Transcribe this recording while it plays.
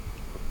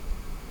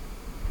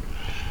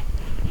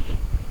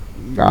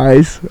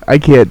Guys, I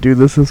can't do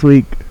this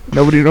week.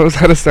 Nobody knows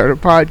how to start a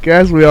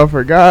podcast. We all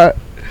forgot.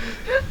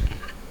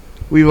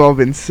 We've all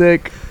been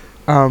sick.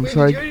 Wait, did you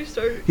already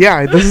start?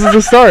 Yeah, this is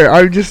the start.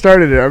 I just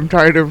started it. I'm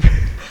tired of.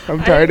 I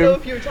didn't know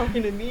if you were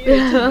talking to me or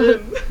to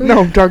them. No,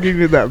 I'm talking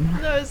to them.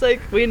 No, I was like,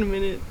 wait a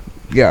minute.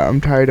 Yeah,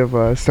 I'm tired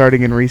of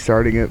starting and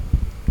restarting it.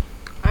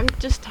 I'm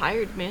just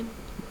tired, man.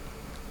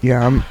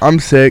 Yeah, I'm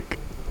sick.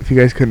 If you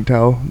guys couldn't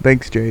tell,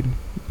 thanks, Jade.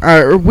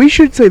 Or we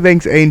should say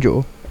thanks,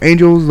 Angel.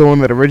 Angel was the one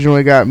that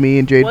originally got me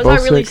and Jade Was both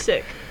I really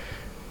sick. sick?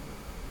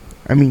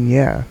 I mean,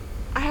 yeah.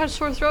 I had a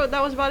sore throat.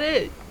 That was about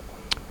it.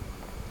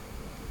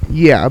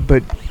 Yeah,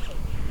 but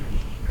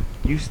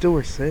you still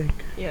were sick.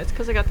 Yeah, it's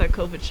because I got that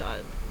COVID shot.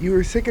 You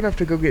were sick enough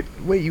to go get.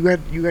 Wait, you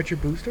got your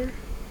booster?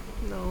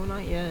 No,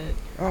 not yet.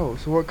 Oh,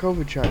 so what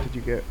COVID shot did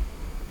you get?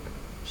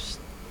 Just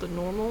the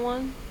normal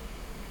one.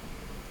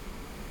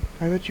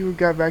 I thought you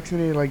got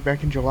vaccinated like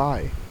back in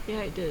July.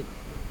 Yeah, I did.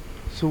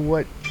 So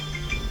what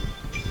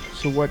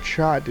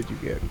shot did you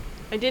get?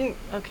 I didn't.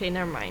 Okay,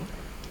 never mind.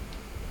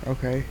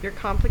 Okay. You're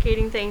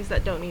complicating things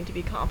that don't need to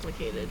be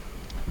complicated.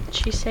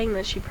 She's saying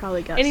that she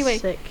probably got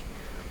sick.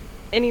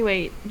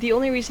 Anyway, the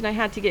only reason I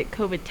had to get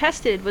COVID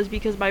tested was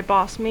because my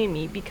boss made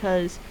me,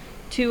 because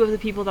 2 of the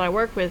people that I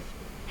work with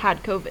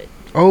had COVID.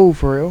 Oh,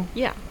 for real?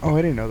 Yeah. Oh,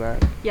 I didn't know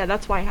that. Yeah,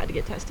 that's why I had to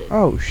get tested.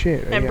 Oh,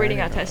 shit. And Yeah, Brittany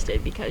I got didn't know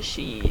tested because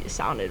she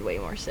sounded way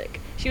more sick.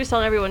 She was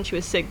telling everyone she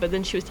was sick, but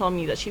then she was telling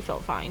me that she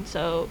felt fine.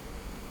 So,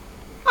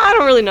 I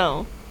don't really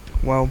know.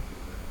 that.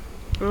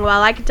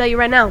 Well, I can tell you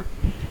right now,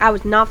 I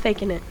was not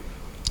faking it.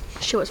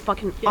 Shit was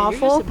fucking Yeah,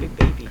 awful. You're just a big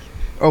baby.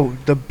 oh,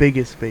 the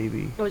biggest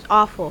baby. It was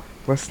awful.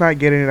 Let's not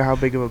get into how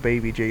big of a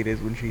baby Jade is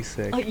when she's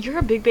sick. You're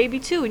a big baby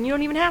too, and you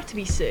don't even have to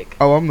be sick.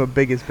 Oh, I'm the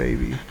biggest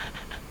baby.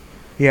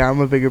 Yeah, I'm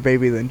a bigger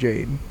baby than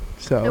Jade.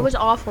 So. It was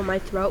awful. My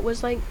throat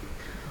was like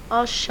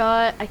all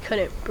shut. I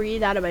couldn't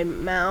breathe out of my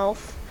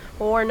mouth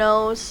or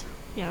nose.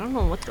 Yeah, I don't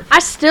know what the. I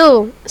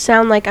still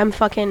sound like I'm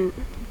fucking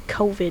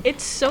COVID.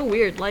 It's so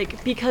weird,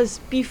 like, because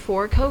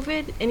before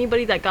COVID,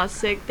 anybody that got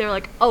sick, they're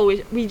like, oh,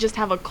 we just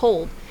have a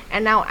cold.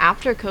 And now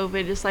after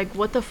COVID, it's like,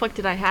 what the fuck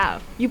did I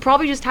have? You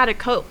probably just had a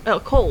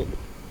cold.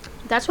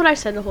 That's what I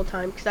said the whole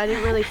time, because I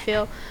didn't really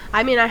feel.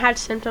 I mean, I had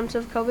symptoms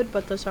of COVID,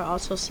 but those are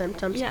also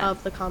symptoms Yeah.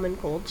 of the common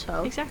cold.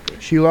 So. Exactly.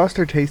 She lost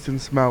her taste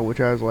and smell, which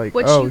I was like,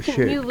 Which oh you can,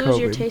 shit, you lose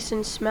your COVID. taste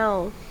and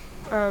smell.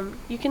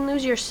 You can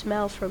lose your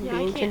smell from Yeah, I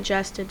being can't.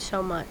 congested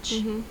so much,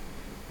 Mm-hmm.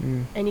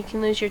 Mm. and you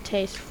can lose your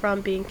taste from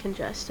being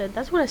congested.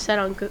 That's what I said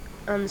on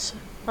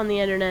the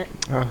internet.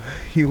 Oh,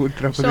 you looked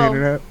it up on the So-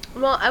 internet?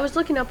 Well, I was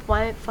looking up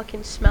why it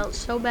fucking smelled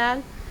so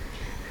bad.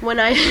 When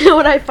I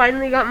when I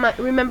finally got my,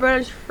 remember I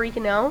was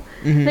freaking out.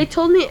 Mhm. They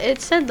told me, it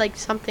said like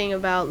something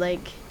about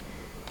like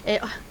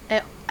it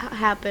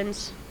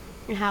happens.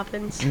 It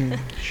happens. Mm, I'm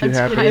shit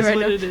telling happens. you right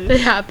What now, it is. it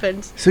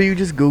happens. So you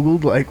just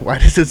Googled, like, why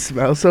does it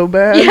smell so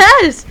bad?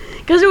 Yes,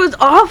 because it was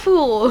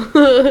awful.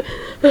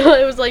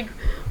 It was like,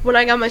 when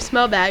I got my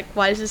smell back,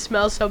 why does it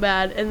smell so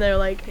bad? And they're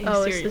like, Are you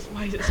oh, it's serious? just.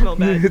 Why does it smell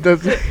bad? It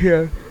does,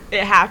 yeah.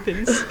 It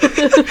happens.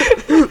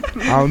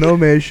 I don't know,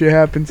 man. Shit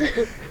happens.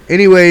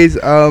 Anyways,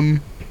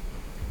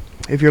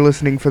 if you're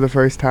listening for the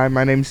first time,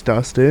 my name's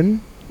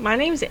Dustin. My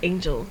name's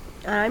Angel.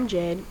 I'm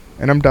Jade.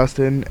 And I'm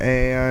Dustin,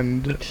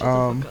 and, Shut the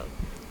fuck up.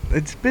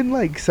 it's been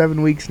like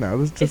 7 weeks now.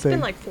 This is the It's same. been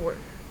like 4.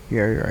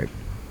 Yeah, you're right.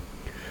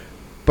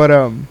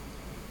 But,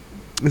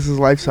 this is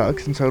Life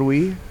Sucks, and so do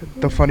we.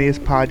 The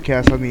funniest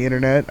podcast on the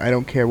internet. I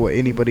don't care what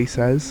anybody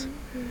says.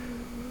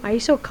 Why are you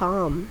so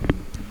calm?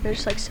 You're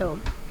just like so.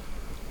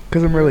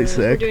 Because I'm really We're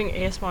sick. doing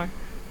ASMR.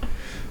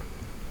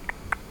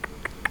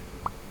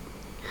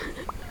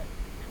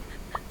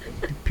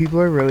 People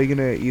are really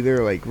gonna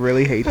either, like,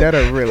 really hate that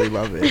or really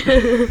love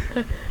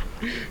it.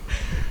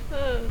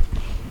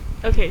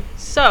 Okay,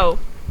 so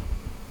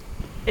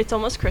it's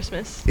almost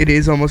Christmas. It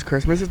is almost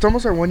Christmas. It's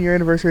almost our 1 year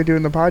anniversary of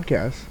doing the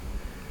podcast.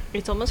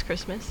 It's almost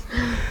Christmas.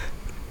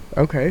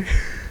 Okay.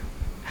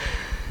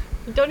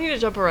 You don't need to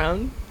jump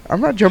around. I'm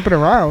not jumping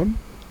around.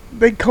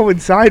 They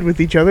coincide with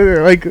each other.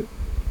 They're like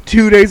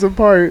 2 days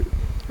apart.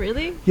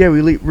 Really? Yeah,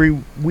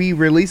 we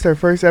released our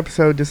first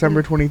episode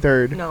December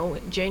 23rd. No,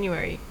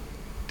 January.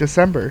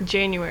 December.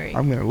 January.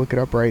 I'm gonna look it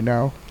up right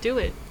now. Do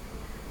it.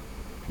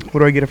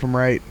 What do I get if I'm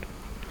right?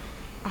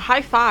 A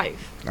high five.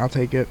 I'll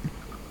take it.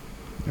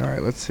 All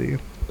right, let's see.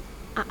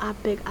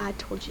 I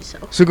told you so.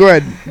 So go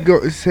ahead.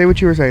 Go say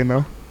what you were saying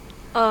though.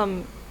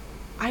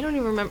 I don't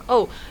even remember.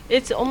 Oh,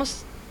 it's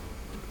almost.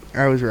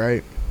 I was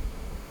right.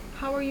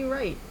 How are you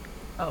right?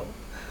 Oh,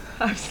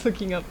 I was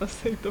looking up. I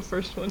was like the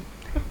first one.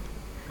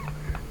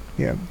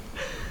 Yeah.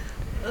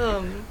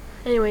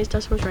 Anyways,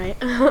 Dustin was right.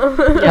 Yeah,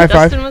 High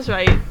five. Dustin was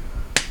right.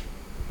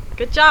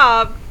 Good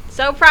job.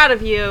 So proud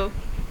of you.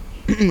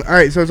 All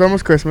right, so it's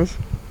almost Christmas.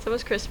 It's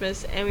almost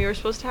Christmas, and we were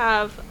supposed to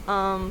have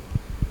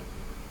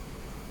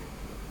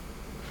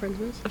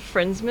Friendsmas? a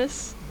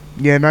Friendsmas,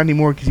 Yeah, not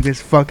anymore because you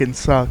guys fucking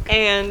suck.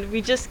 and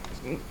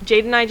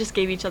Jade and I just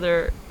gave each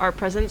other our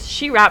presents.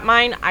 She wrapped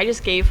mine. I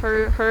just gave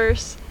her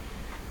hers.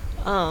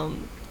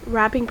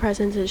 Wrapping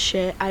presents is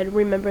shit. I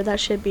remember that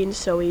shit being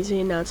so easy,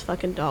 and now it's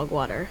fucking dog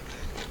water.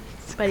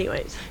 But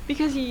anyways.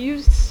 Because you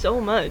used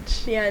so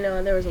much. Yeah, I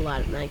know. There was a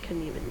lot, and I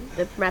couldn't even.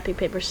 The wrapping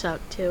paper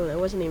sucked too. There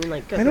wasn't even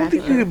like good. I don't wrapping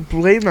think you paper. could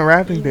blame the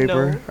wrapping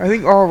paper. No. I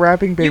think all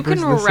wrapping You paper is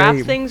can the wrap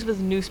same. things with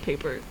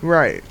newspaper.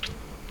 Right.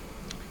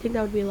 I think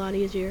that would be a lot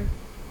easier.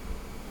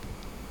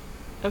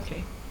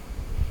 Okay.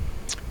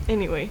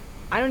 Anyway,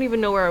 I don't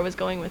even know where I was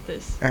going with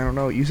this. I don't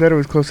know. You said it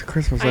was close to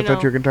Christmas. I I thought know.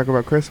 you were going to talk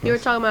about Christmas. You were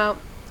talking about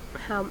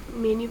how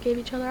me and you gave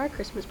each other our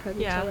Christmas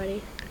presents Yeah.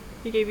 already.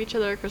 We gave each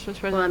other Christmas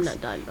presents. Well, I'm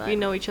not done, but We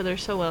know each other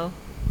so well.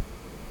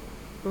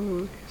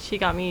 Mm-hmm. She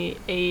got me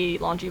a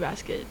laundry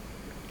basket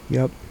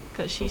Yep.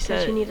 because she Because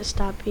said you need to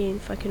stop being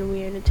fucking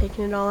weird and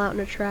taking it all out in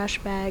a trash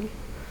bag.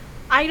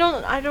 I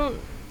don't.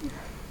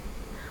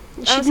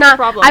 She's That's the not.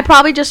 problem. I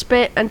probably just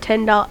spent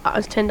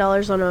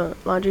 $10 on a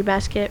laundry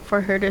basket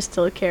for her to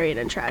still carry it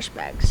in trash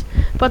bags.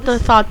 But the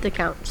thought that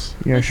counts.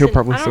 Yeah, she'll Listen,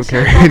 probably I don't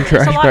still see carry the it in problem.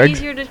 trash It's a lot bags.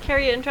 easier to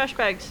carry it in trash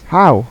bags.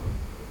 How?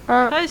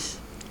 Guys,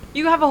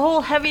 you have a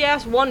whole heavy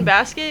ass one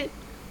basket.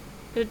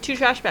 There are 2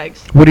 trash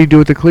bags. What do you do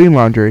with the clean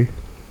laundry?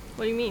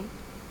 What do you mean?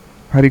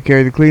 How do you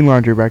carry the clean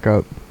laundry back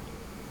up?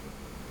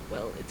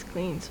 Well, it's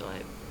clean, so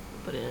I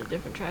put it in a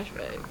different trash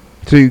bag.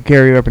 So you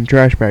carry it up in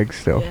trash bags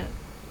still. Yeah.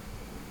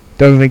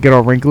 Doesn't it get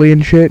all wrinkly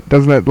and shit?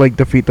 Doesn't that like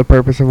defeat the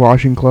purpose of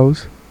washing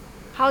clothes?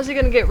 How is it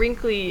gonna get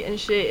wrinkly and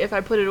shit if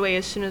I put it away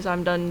as soon as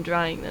I'm done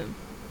drying them?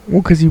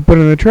 Well, 'cause you put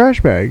it in a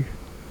trash bag.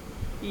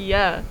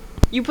 Yeah.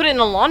 You put it in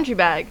a laundry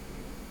bag.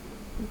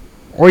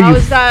 Or How you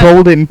is that-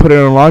 fold it and put it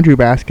in a laundry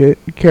basket.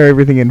 Carry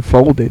everything in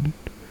folded.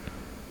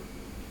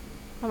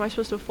 How am I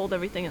supposed to fold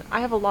everything in?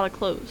 I have a lot of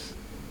clothes.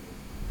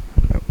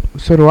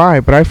 So do I,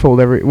 but I fold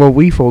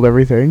we fold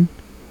everything.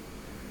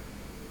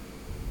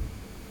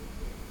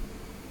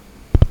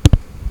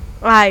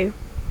 I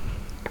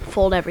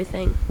fold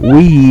everything.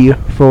 We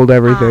fold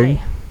everything.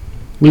 I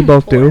We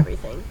both fold do.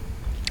 everything.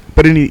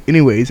 But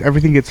anyways,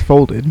 everything gets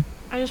folded.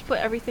 I just put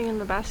everything in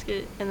the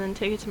basket and then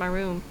take it to my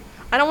room.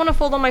 I don't want to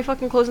fold all my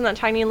fucking clothes in that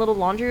tiny little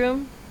laundry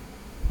room.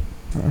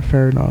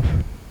 Fair enough.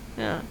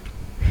 Yeah.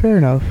 Fair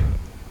enough.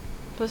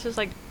 Plus it's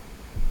like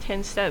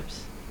 10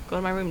 steps. Go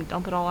to my room,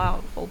 dump it all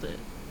out, fold it.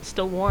 It's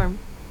still warm.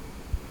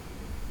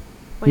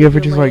 What, You ever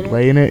do just lay like in it?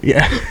 lay in it?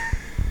 Yeah.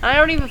 I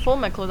don't even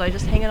fold my clothes. I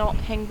just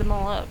hang them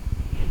all up.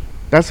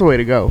 That's the way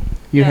to go.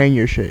 You Yeah. hang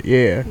your shit.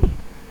 Yeah.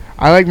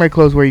 I like my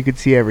clothes where you could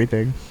see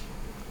everything.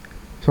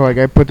 So like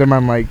I put them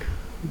on like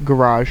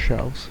garage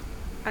shelves.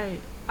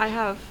 I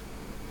have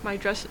my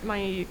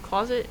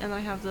closet, and I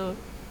have the.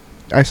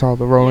 I saw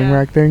the rolling Yeah.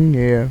 rack thing.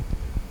 Yeah.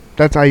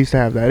 I used to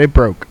have that. It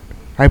broke.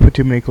 I put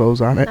too many clothes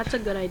on it. That's a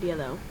good idea,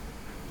 though.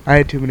 I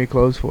had too many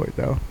clothes for it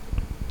though.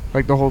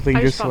 Like the whole thing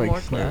I just bought like more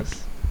snapped.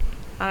 clothes.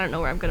 I don't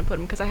know where I'm gonna put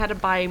them because I had to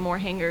buy more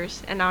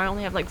hangers, and now I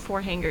only have like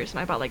 4 hangers, and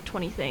I bought like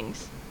 20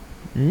 things.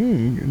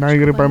 Now you're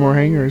gonna buy buy more more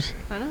hangers.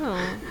 I know.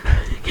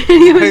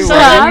 Can you Wait,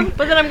 stop? what?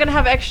 But then I'm gonna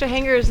have extra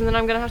hangers, and then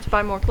I'm gonna have to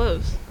buy more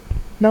clothes.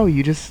 No,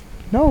 you just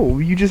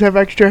have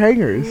extra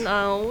hangers.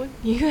 No,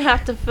 you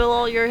have to fill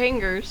all your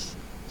hangers,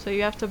 so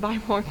you have to buy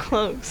more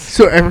clothes.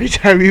 So every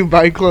time you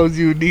buy clothes,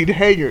 you need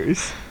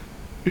hangers.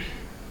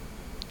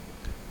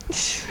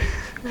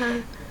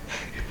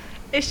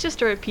 It's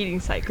just a repeating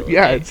cycle.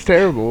 Yeah, okay? it's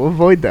terrible.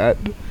 Avoid that.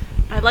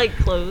 I like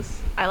clothes.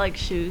 I like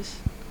shoes.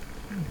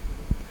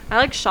 I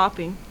like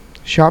shopping.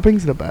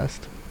 Shopping's the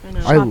best. I know.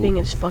 I Shopping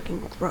is fucking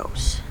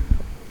gross.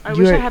 I You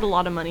wish I had- had a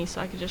lot of money so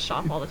I could just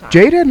shop all the time.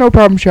 Jade had no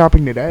problem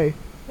shopping today.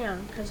 Yeah,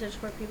 because there's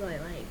for people I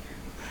like.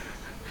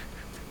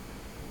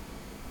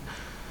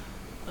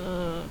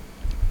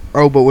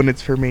 Oh, but when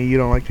it's for me, you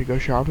don't like to go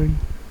shopping?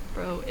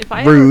 Bro, if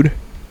I Rude.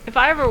 if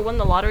I ever won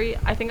the lottery,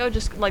 I think I would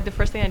just like the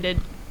first thing I did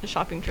a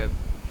shopping trip.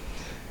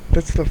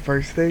 That's the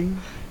first thing.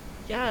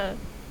 Yeah.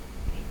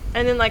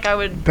 And then like I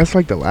would That's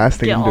like the last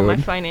thing get I'm all my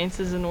doing.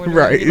 finances in order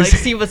Right. and like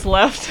see what's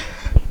left.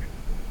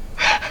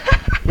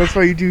 That's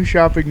why you do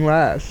shopping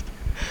last.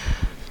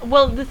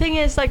 Well, the thing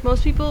is, like,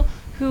 most people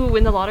who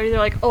win the lottery, they're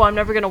like, oh, I'm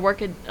never going to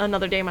work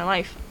another day in my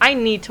life. I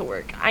need to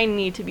work. I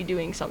need to be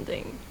doing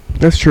something.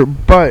 That's true,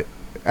 but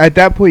at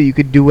that point, you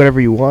could do whatever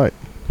you want.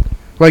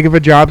 Like, if a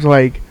job's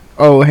like,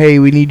 oh, hey,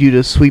 we need you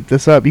to sweep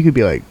this up, you could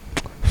be like,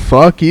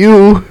 fuck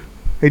you,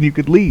 and you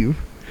could leave.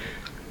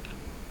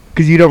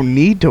 Because you don't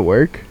need to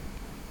work.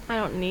 I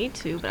don't need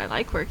to, but I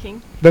like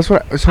working. That's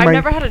what. So I've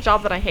never had a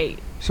job that I hate.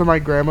 So my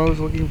grandma was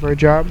looking for a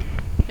job,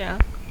 Yeah.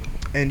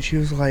 and she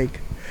was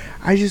like,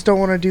 I just don't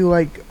want to do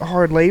like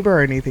hard labor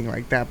or anything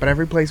like that, but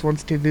every place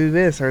wants to do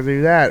this or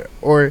do that.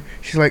 Or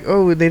she's like,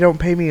 oh, they don't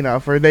pay me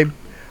enough, or they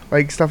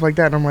like stuff like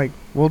that. And I'm like,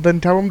 well,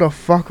 then tell them to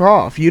fuck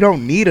off. You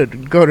don't need to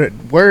go to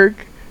work,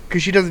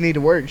 because she doesn't need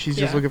to work. She's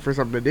just Yeah. looking for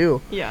something to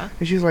do. Yeah.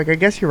 And she's like, I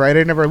guess you're right.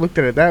 I never looked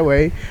at it that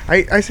way.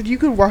 I said, you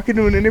could walk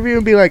into an interview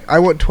and be like, I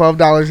want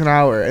 $12 an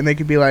hour. And they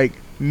could be like,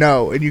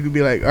 no. And you could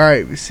be like, all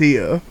right, see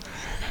ya.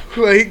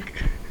 Like,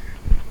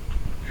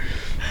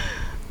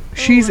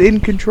 she's in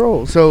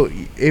control. So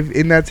if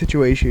in that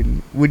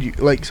situation, would you,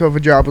 like, so if a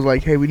job was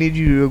like, hey, we need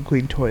you to go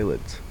clean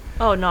toilets.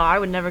 Oh, no, I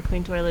would never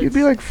clean toilets. You'd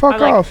be like, fuck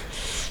I'm like,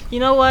 off. You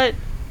know what?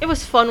 It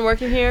was fun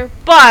working here,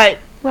 but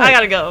Right. I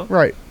gotta go.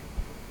 Right.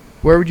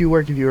 Where would you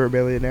work if you were a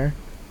millionaire?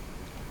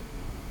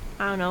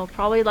 I don't know.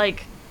 Probably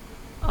like,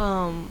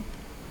 one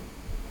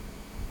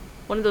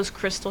of those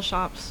crystal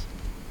shops.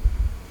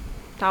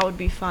 That would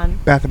be fun.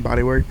 Bath and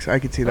Body Works. I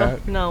could see that.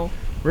 Ugh, no.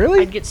 Really?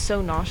 I'd get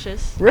so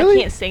nauseous. Really?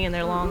 I can't stay in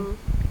there long.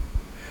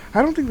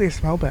 I don't think they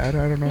smell bad.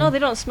 I don't know. No, they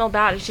don't smell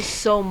bad. It's just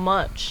so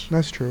much.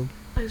 That's true.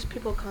 There's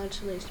people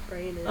constantly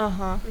spraying it.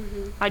 Uh-huh.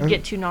 Mm-hmm. I'd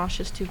get too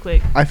nauseous too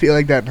quick. I feel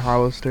like that in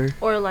Hollister.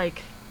 Or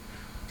like,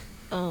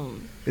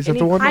 Is that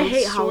the one? I clothes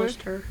hate store?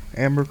 Hollister.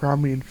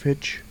 Abercrombie and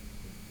Fitch.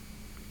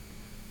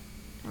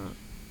 Oh.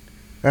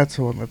 That's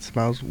the one that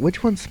smells.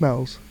 Which one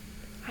smells?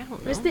 I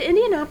don't know. Does the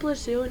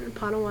Indianapolis Zoo and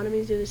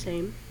Potawatomi do the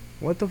same?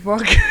 What the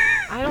fuck?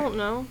 I don't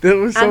know. That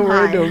was so I'm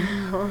high.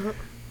 random.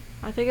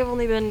 I think I've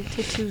only been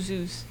to 2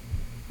 zoos.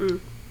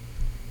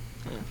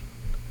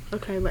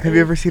 Okay, but Have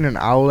you ever seen an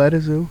owl at a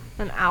zoo?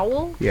 An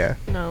owl? Yeah.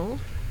 No,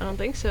 I don't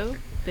think so.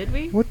 Did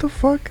we? What the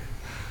fuck?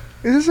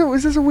 Is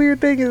this a weird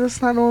thing? Is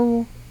this not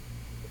normal?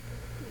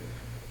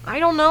 I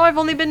don't know. I've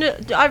only been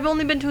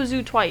to a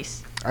zoo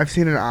twice. I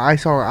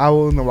saw an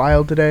owl in the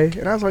wild today,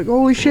 and I was like,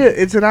 holy shit,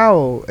 it's an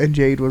owl. And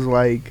Jade was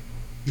like,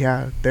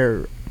 yeah,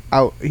 they're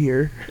out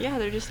here. Yeah,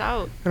 they're just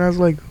out. And I was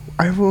like,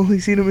 I've only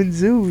seen them in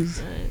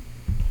zoos.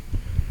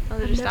 Oh,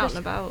 they're I've just never out and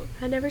about.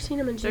 I've never seen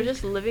them in They're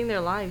zoos. just living their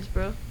lives,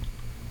 bro.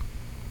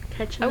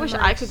 Catching I the wish I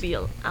mice. could be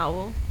an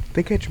owl.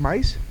 They catch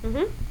mice?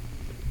 Mm-hmm.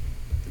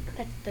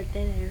 That's their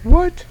dinner.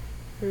 What?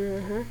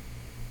 Mm-hmm.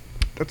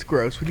 That's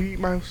gross. Would you eat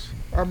mouse?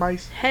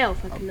 Mice? Hell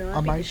fucking no. A I'd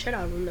beat the mice? shit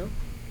out of them though.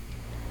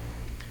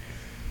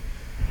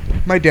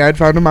 My dad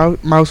found a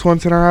mouse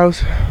once in our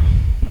house,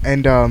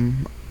 and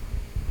I'm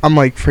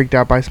like freaked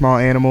out by small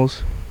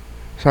animals,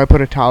 so I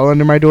put a towel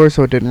under my door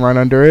so it didn't run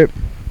under it.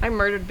 I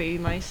murdered baby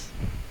mice.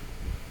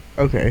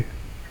 Okay.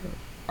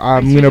 I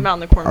I'm threw them out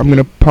gonna in the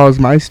cornfield. pause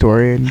my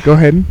story and go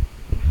ahead.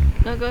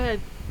 No, go ahead.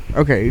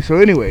 Okay, so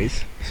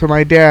anyways, so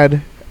my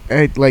dad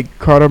had like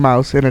caught a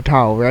mouse in a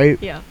towel,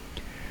 right? Yeah.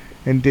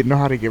 And didn't know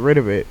how to get rid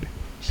of it.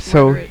 Just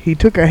So murder it. he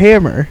took a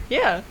hammer.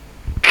 Yeah.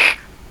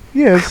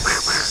 Yeah, it's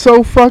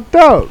so fucked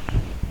up.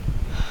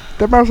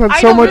 That mouse had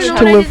I so don't much really to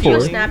know what I live did You a for.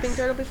 use. snapping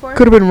turtle before?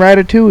 Could have been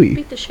Ratatouille.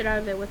 Beat the shit out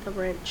of it with a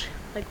wrench.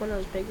 Like one of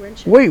those big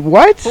wrenches. Wait,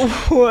 what?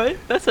 What?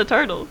 That's a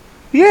turtle.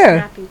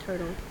 Yeah. Snapping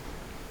turtle.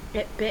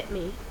 It bit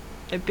me.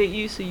 It bit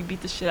you, so you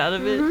beat the shit out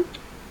of it. Mhm.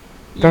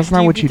 That's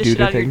not what beat you the do shit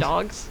to out of your things.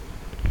 dogs.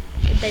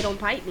 If they don't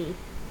bite me.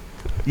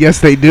 Yes,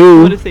 they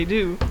do. What if they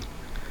do?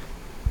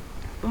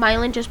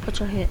 Mylan just puts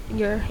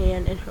your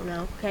hand in her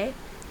mouth, okay?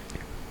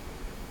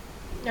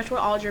 That's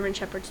what all German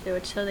Shepherds do.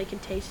 It's so they can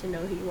taste and know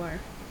who you are.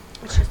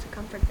 It's just a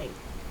comfort thing.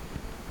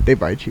 They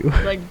bite you.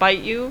 Like bite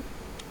you,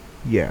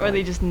 Yeah. or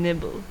they just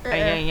nibble.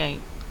 Ay, ay, ay.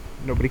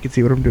 Nobody can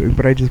see what I'm doing,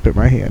 but I just bit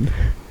my hand.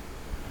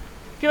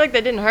 I feel like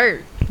that didn't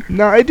hurt.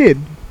 No, I did.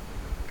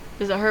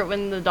 Does it hurt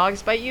when the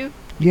dogs bite you?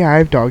 Yeah, I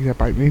have dogs that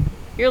bite me.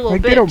 You're a little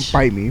Like, bitch. they don't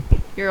bite me.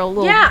 You're a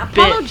little Yeah,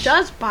 Apollo bitch.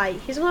 does bite.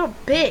 He's a little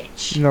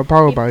bitch. You know,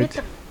 Apollo He bites.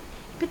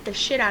 bit the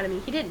shit out of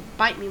me. He didn't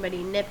bite me, but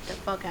he nipped the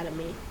fuck out of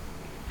me.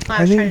 I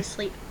I was trying think- to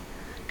sleep.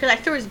 Because I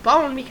threw his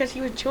bone because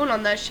he was chewing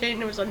on that shit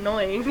and it was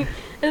annoying.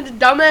 And the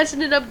dumbass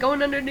ended up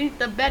going underneath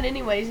the bed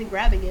anyways and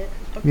grabbing it.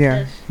 Fuck Yeah,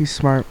 this. he's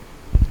smart.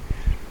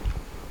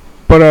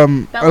 But, Bella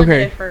did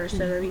okay. it first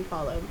and then he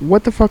followed.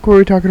 What the fuck were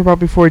we talking about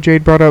before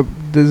Jade brought up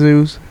the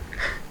zoos?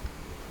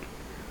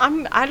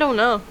 I don't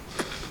know.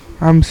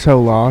 I'm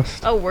so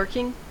lost. Oh,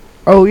 working?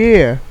 Oh,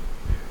 yeah.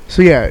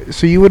 So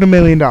you win $1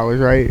 million,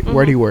 right?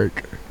 Where do you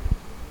work?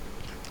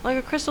 Like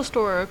a crystal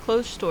store or a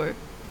clothes store.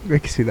 I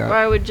can see that. Where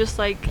I would just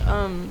like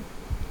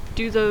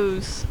do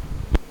those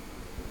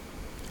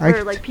I where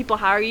could- like people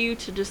hire you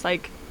to just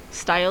like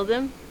style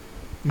them.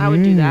 I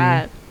would do Mm.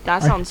 that.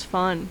 That I- sounds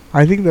fun.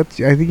 I think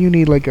you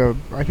need I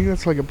think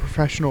that's like a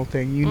professional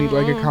thing. You need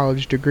like a Mm-mm.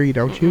 college degree,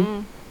 don't you?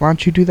 Mm-mm. Why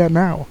don't you do that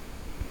now?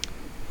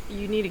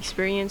 You need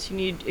experience, you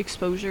need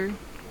exposure.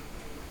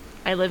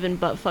 I live in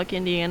buttfuck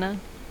Indiana.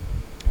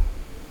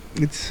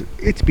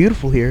 It's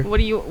beautiful here.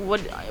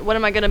 What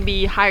am I gonna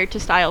be hired to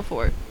style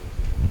for?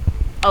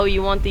 Oh,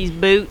 you want these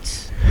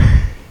boots?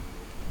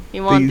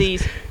 You want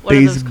These- what are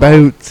These those called?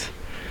 boots.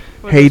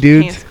 What are Hey, those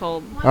dudes. pants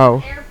called?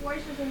 Oh. Air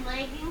Forces and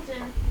leggings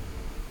and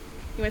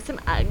You want some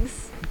Uggs?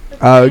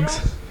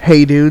 Uggs.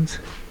 Hey dudes.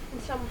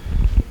 some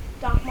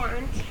Doc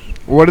Martens.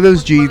 What are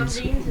those With mom jeans?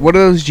 jeans and What are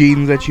those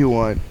jeans that you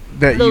want?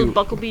 That Those you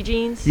Bucklebee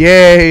jeans?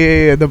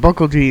 Yeah, the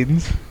buckle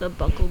jeans. The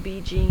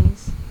Bucklebee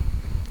jeans.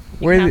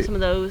 You Where can are have the some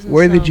of those. And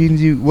Where are the some-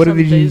 jeans what are some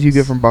the jeans you get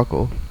boots. from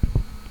Buckle?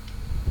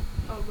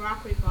 Oh,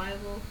 Rock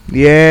Revival.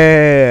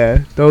 Yeah,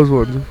 those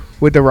ones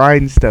with the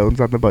rhinestones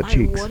on the butt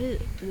cheeks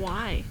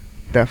Why?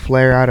 that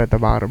flare out at the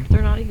bottom.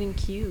 They're not even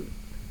cute.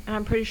 And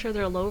I'm pretty sure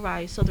they're low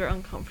rise, so they're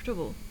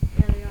uncomfortable.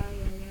 Yeah, they are low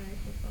rise.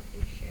 They're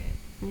fucking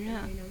shit.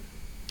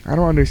 Yeah. I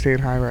don't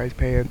understand high-rise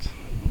pants.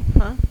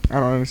 Huh? I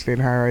don't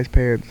understand high-rise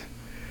pants.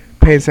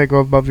 Pants that go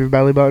above your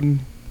belly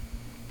button.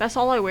 That's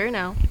all I wear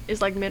now.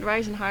 Is like mid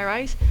rise and high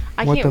rise.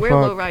 I What can't the wear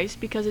fuck? low rise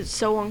because it's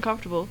so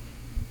uncomfortable.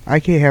 I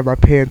can't have my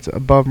pants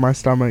above my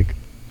stomach.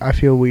 I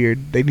feel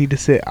weird. They need to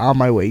sit on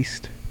my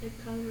waist. It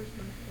covers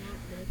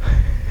my fat.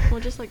 Well,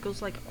 it just like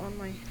goes like on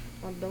my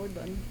belly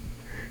button.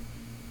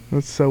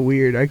 That's so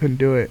weird. I couldn't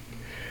do it.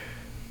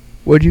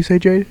 What'd you say,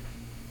 Jade?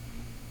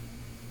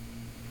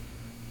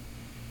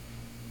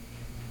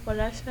 What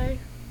did I say?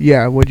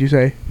 Yeah, what'd you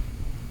say?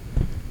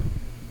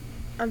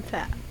 I'm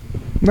fat.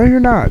 No, you're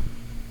not.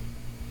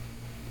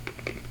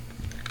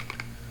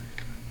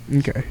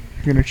 Okay.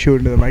 You're gonna chew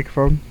into the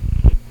microphone?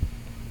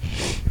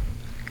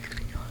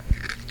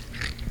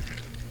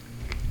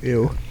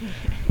 Ew.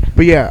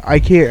 But yeah, I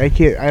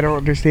don't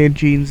understand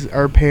jeans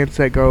or pants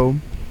that go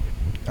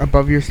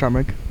above your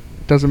stomach.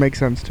 Doesn't make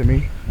sense to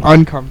me.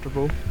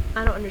 Uncomfortable.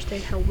 I don't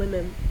understand how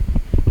women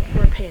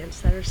wear pants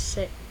that are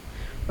sit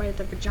right at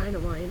the vagina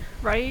line.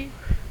 Right?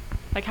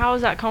 Like, how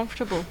is that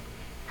comfortable?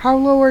 How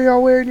low are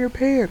y'all wearing your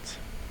pants?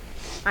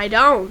 I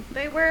don't.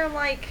 They wear them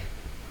like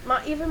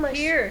Even my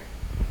here,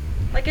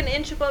 like an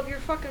inch above your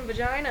fucking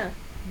vagina.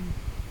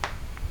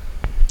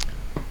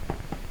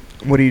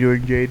 What are you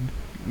doing, Jade?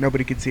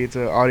 Nobody can see. It's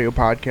an audio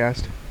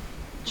podcast.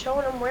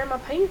 showing them where my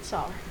pants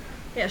are.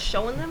 Yeah,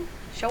 showing them.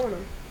 Showing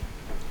them.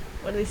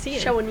 What are they seeing?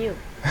 Showing you.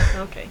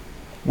 Okay.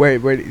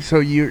 Wait. So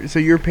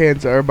your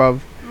pants are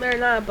above, They're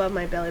not above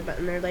my belly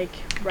button. They're like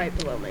right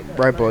below my belly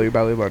right below your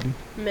belly button.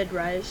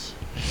 Mid-rise.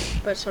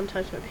 But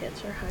sometimes my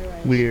pants are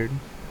high-rise. Weird.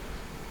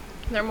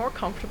 They're more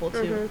comfortable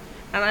too,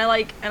 Mhm. and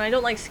I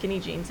don't like skinny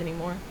jeans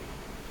anymore.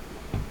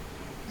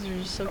 'Cause they're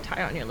just so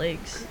tight on your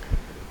legs.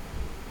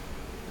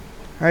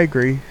 I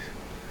agree.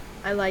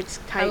 I like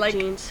tight like-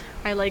 jeans.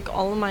 I like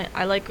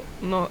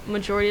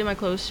majority of my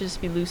clothes to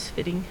just be loose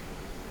fitting.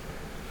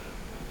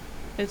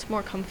 It's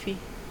more comfy.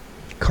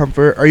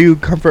 Comfort. Are you a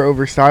comfort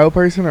over style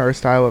person or a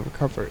style over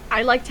comfort?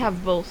 I like to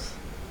have both.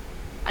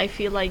 I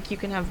feel like you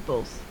can have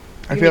both.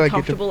 You I can feel be like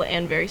comfortable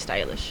and very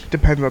stylish.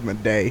 depends on the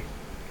day.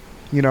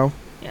 You know?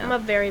 Yeah. I'm a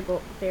very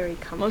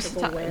comfortable Most of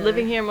the time, wearer.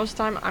 living here, most of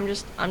the time,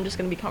 I'm just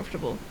gonna be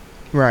comfortable.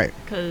 Right.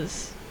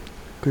 Cause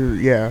 'Cause,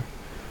 yeah.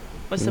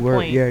 what's the We're-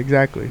 point? Yeah,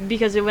 exactly.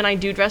 Because when I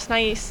do dress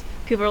nice,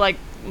 people are like,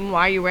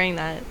 "Why are you wearing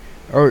that?"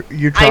 Or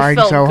you're I trying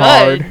felt so good.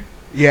 hard.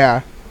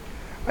 Yeah.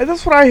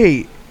 That's what I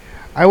hate.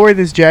 I wear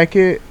this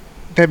jacket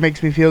that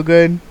makes me feel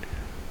good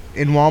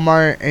in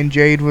Walmart, and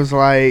Jade was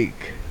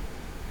like,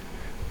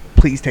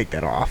 please take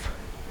that off.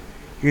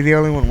 You're the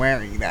only one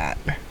wearing that.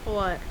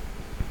 What?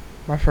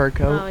 My fur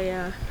coat. Oh,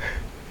 yeah.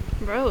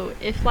 Bro,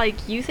 if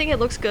like you think it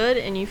looks good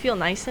and you feel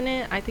nice in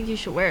it, I think you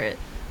should wear it.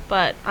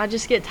 But I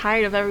just get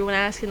tired of everyone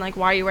asking like,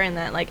 "Why are you wearing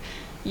that?" Like,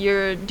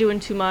 you're doing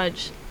too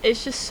much.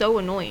 It's just so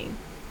annoying.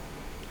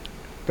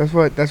 That's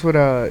what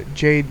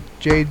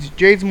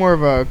Jade's more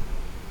of a,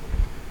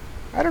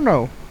 I don't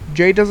know.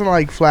 Jade doesn't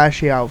like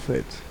flashy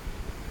outfits.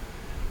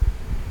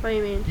 What do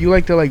you mean? You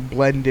like to like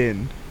blend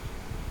in.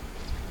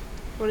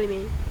 What do you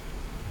mean?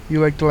 You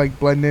like to like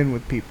blend in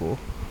with people.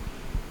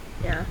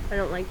 Yeah, I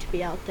don't like to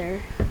be out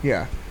there.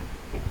 Yeah.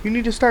 You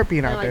need to start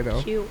being I out there like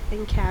though. cute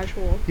and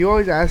casual. You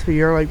always ask me,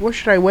 you're like, what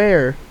should I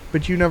wear?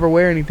 But you never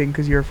wear anything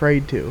because you're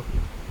afraid to.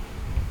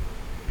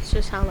 It's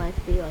just how life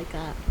be like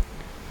that.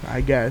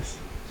 I guess.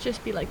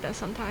 Just be like that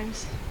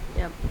sometimes.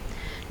 Yep.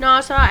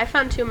 No, so I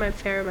found two of my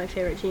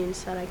favorite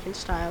jeans that I can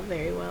style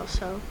very well.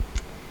 So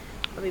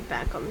I'll be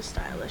back on the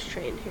stylish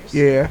train here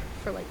soon. Yeah.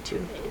 For like 2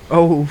 days.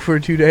 Oh, for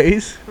 2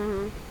 days?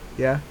 Mm-hmm.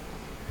 Yeah.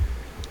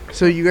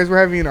 So you guys were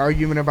having an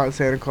argument about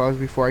Santa Claus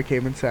before I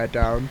came and sat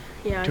down.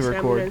 Yeah, I To said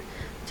record.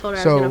 told her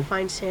I So- was gonna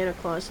find Santa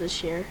Claus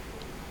this year.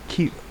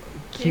 Keep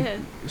Yeah.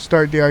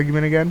 start the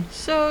argument again.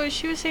 So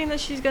she was saying that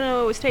she's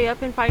gonna stay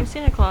up and find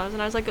Santa Claus,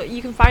 and I was like,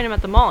 "You can find him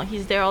at the mall.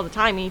 He's there all the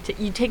time. You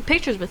take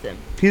pictures with him."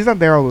 He's not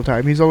there all the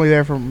time. He's only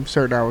there from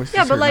certain hours.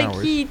 Yeah, to but certain like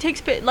hours. he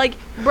takes like,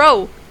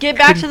 bro, get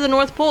back to the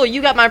North Pole.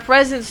 You got my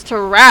presents to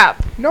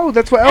wrap. No,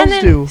 that's what And elves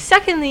then do.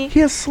 secondly,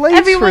 He has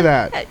slaves for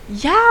that.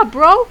 Yeah,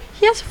 bro,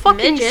 he has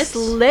fucking Midgets.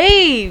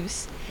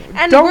 slaves.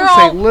 And Don't we're say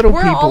all, little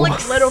we're all people.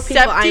 accepting, Little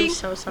people, I'm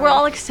so sorry. We're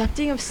all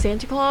accepting of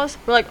Santa Claus.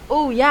 We're like,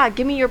 oh yeah,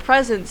 give me your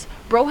presents.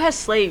 Bro has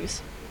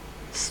slaves.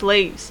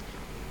 Slaves.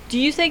 Do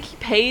you think he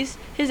pays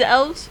his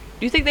elves?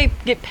 Do you think they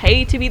get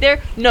paid to be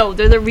there? No,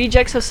 they're the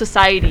rejects of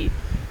society.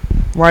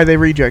 Why are they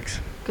rejects?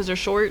 Because they're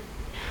short.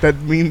 That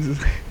means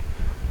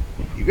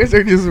you guys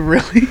are just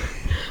really.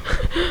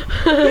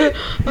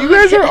 You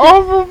guys are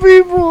awful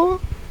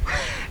people.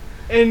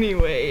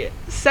 Anyway,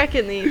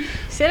 secondly,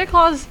 Santa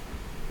Claus,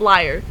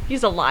 liar.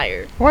 He's a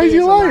liar. Why is He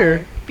he a is a liar?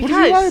 liar. What does he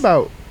lie Because-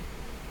 about?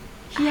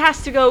 He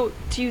has to go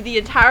to the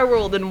entire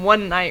world in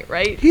one night,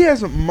 right? He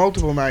has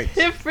multiple nights.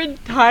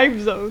 Different time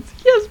zones.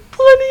 He has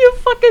plenty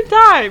of fucking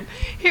time.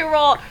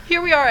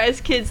 Here we are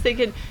as kids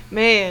thinking,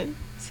 man,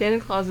 Santa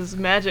Claus is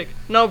magic.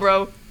 No,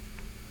 bro.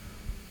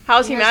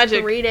 How's he He has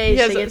magic? 3 days he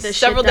has to get this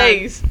several shit done.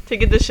 days to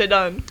get this shit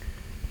done.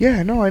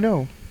 Yeah, no, I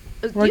know.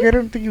 Like Yeah, I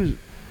don't think he was.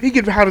 He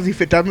could. How does he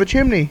fit down the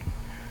chimney?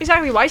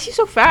 exactly. Why is he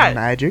so fat?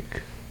 Magic.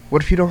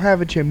 What if you don't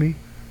have a chimney?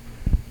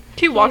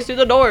 He walks through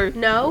the door.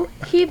 No,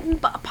 he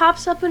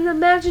pops up an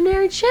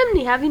imaginary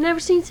chimney. Have you never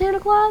seen Santa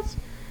Claus?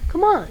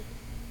 Come on.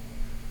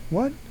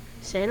 What?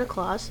 Santa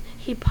Claus,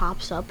 he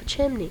pops up a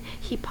chimney.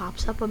 He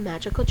pops up a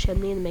magical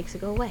chimney and makes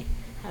it go away.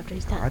 after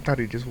he's I done. thought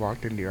he just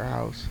walked into your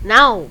house.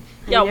 No.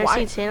 Have Yeah, you never why?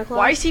 seen Santa Claus?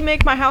 Why does he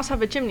make my house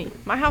have a chimney?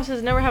 My house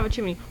has never have a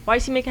chimney. Why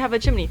does he make it have a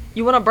chimney?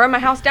 You want to burn my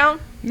house down?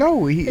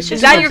 No, he. It's it Is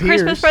just that your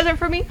disappears. Christmas present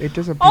for me? It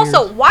disappears.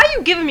 Also, why are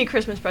you giving me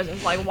Christmas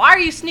presents? Like, why are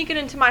you sneaking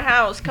into my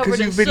house covered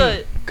in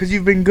soot? Because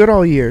you've been good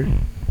all year.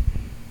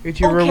 It's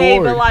your Okay,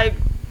 reward. but like,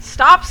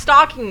 stop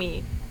stalking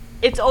me.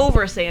 It's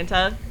over,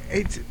 Santa.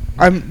 It's.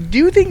 Do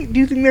you think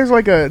there's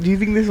like a? Do you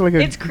think there's like a?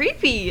 It's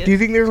creepy. Do you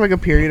think there's like a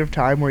period of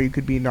time where you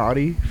could be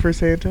naughty for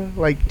Santa?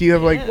 Like, do you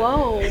have like? Yeah.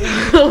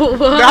 Whoa.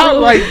 Not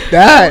like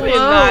that.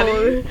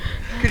 Whoa.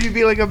 Could you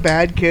be like a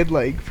bad kid,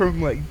 like from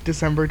like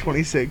December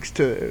 26th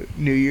to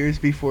New Year's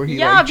before he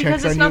Yeah, like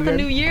because checks it's on not you the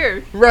again? new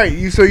year.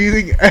 Right. So you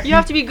think You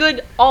have to be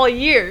good all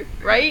year,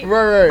 right?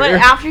 Right. But right.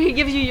 after he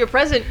gives you your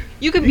present,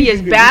 you can be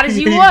as could- bad as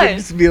you could want.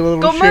 just be a little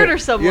Go shit. murder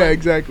someone. Yeah,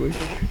 exactly.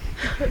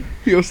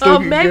 You'll still Oh,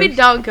 get maybe gifts.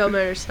 don't go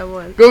murder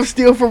someone. Go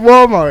steal from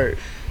Walmart.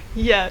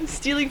 Yeah,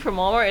 stealing from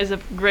Walmart is a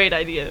great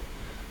idea.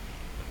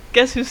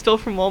 Guess who stole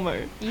from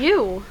Walmart?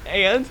 You.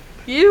 And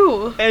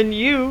You.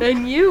 you.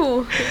 And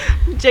you.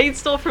 Jade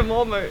stole from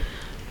Walmart.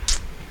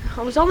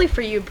 It was only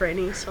for you,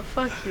 Brittany, so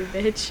fuck you,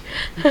 bitch.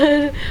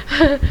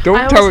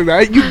 Don't tell her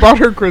that. You bought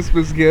her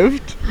Christmas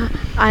gift.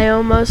 I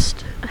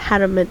almost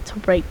had a mental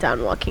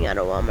breakdown walking out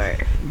of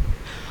Walmart.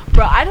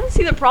 Bro, I don't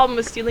see the problem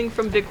with stealing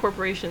from big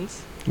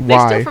corporations. They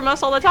Why? steal from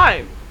us all the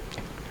time.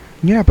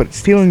 Yeah, but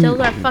stealing. Still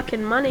got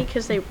fucking money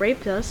because they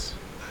raped us.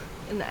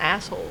 In the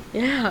asshole,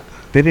 Yeah.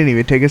 They didn't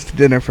even take us to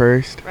dinner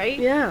first. right?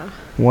 Yeah.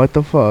 What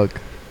the fuck?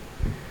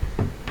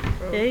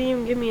 They didn't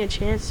even give me a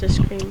chance to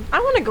scream. I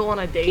want to go on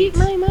a date. Keep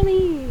my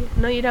money.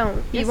 No, you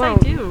don't. Yes, you I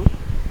won't. do.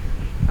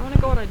 I want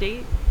to go on a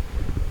date.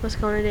 Let's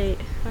go on a date.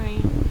 Alright.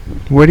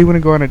 Where do you want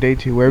to go on a date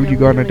to? Where would Yeah, you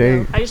go where on a do we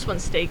go? date? I just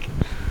want steak.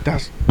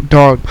 That's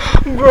dog.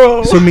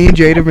 Bro. So me and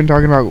Jade have been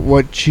talking about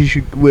what she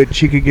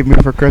could give me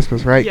for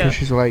Christmas, right? Yeah. Because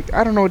she's like,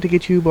 I don't know what to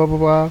get you, blah blah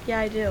blah. Yeah,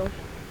 I do.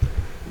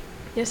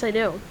 Yes, I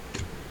do.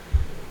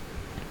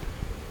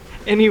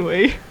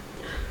 Anyway.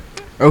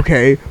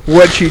 Okay,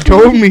 what she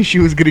told me she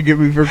was gonna give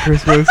me for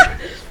Christmas.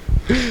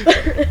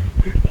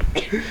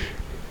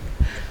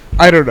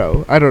 I don't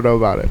know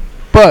about it,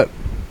 but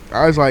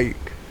I was like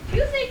Do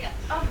you think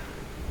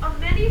a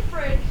mini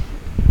fridge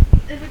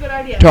is a good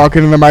idea?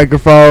 talking to the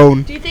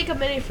microphone. Do you think a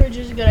mini fridge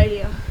is a good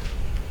idea?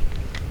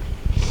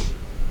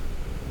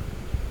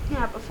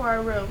 Yeah, before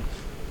our room.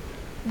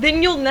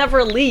 Then you'll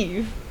never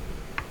leave.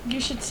 You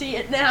should see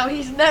it now.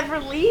 He's never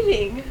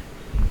leaving.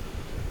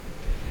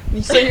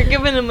 So you're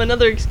giving him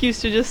another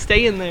excuse to just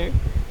stay in there.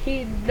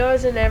 He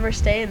doesn't ever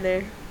stay in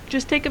there.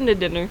 Just take him to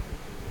dinner.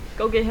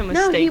 Go get him a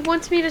No, he steak.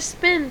 wants me to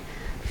spend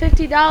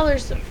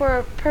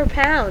 $50 per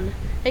pound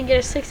and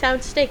get a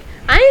 6-ounce steak.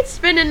 I ain't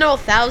spending no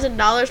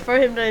 $1,000 for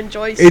him to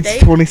enjoy steak.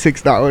 It's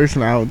 $26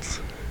 an ounce.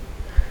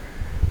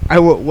 I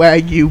want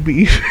Wagyu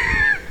beef.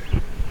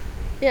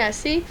 Yeah,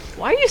 see?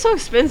 Why are you so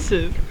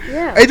expensive?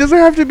 Yeah. It doesn't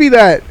have to be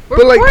that, We're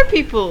but like, poor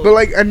people. but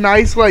like a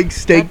nice like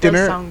steak That does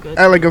dinner sound good.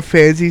 at like a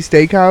fancy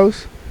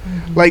steakhouse,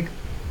 like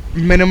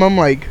minimum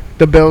like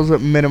the bill's at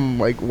minimum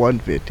like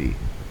 $150.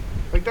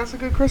 Like that's a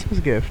good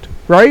Christmas gift,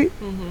 right?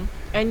 hmm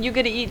And you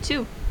get to eat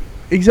too.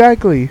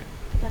 Exactly.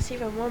 That's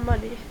even more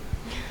money.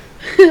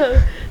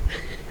 I'm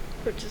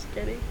just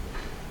kidding.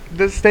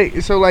 The steak.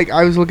 So like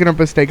I was looking up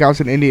a steakhouse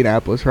in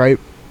Indianapolis, right?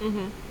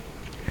 hmm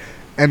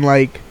And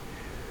like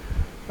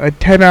a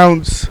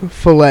 10-ounce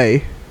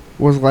fillet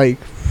was like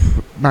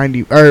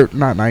 90 or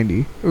not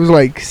 90. It was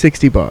like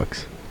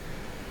 $60.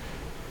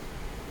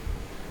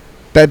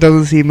 That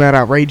doesn't seem that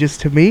outrageous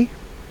to me.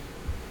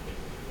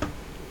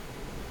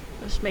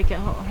 Just make it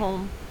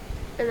home.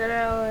 And then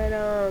I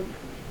would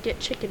get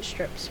chicken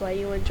strips while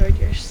you enjoyed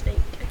your steak.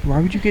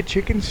 Why would you get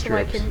chicken So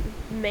I strips?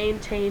 can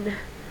maintain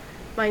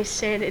my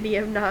sanity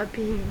of not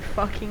being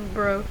fucking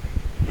broke.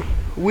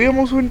 We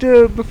almost went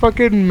to the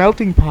fucking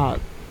melting pot,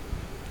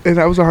 and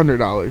that was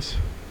 $100.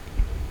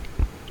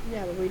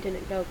 Yeah, but we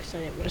didn't go because I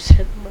didn't want to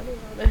spend the money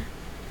on it.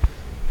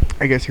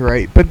 I guess you're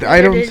right, but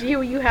I Neither don't. did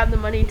you have the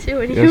money too,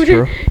 and That's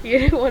true. you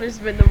didn't want to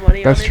spend the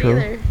money That's on it true.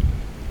 either.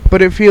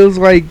 But it feels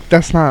like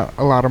that's not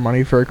a lot of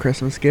money for a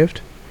Christmas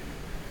gift.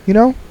 You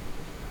know?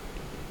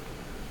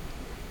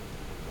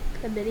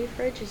 The mini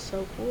fridge is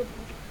so cool.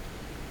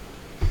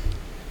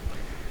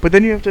 But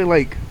then you have to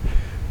like,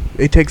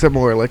 it takes up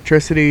more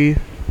electricity.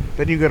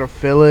 Then you gotta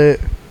fill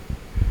it.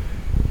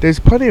 There's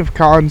plenty of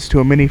cons to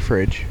a mini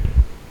fridge.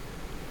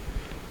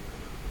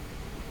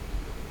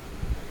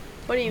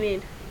 What do you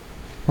mean?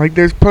 Like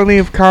there's plenty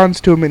of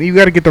cons to a mini. You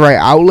gotta get the right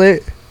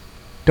outlet.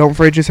 Don't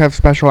fridges have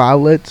special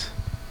outlets?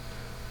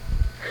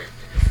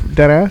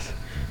 Deadass?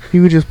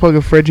 You could just plug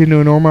a fridge into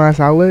a normal ass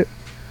outlet?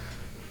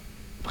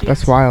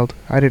 That's wild.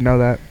 I didn't know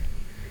that.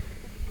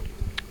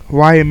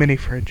 Why a mini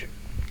fridge?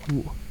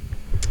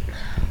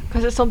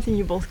 Because it's something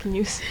you both can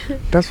use.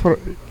 That's what.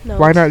 No.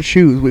 Why not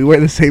shoes? We wear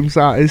the same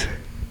size.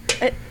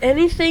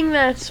 Anything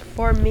that's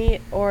for me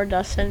or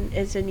Dustin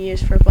is in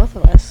use for both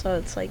of us, so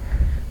it's like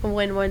a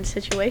win-win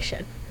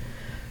situation.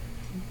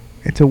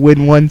 It's a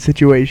win-win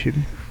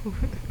situation.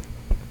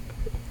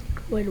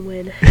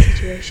 Win-win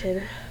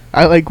situation.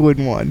 I like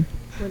win-one.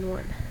 Win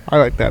one. I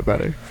like that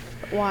better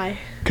Why?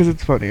 because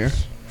it's funnier.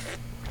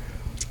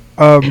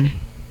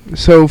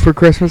 So for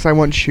Christmas, I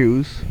want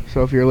shoes.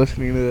 So if you're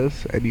listening to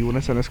this and you want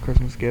to send us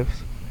Christmas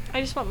gifts,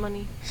 I just want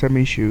money. send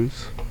me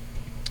shoes.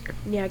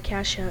 Yeah,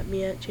 cash out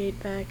me at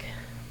Jade back.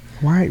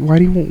 Why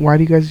do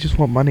you guys just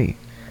want money?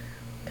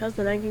 Because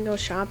then I can go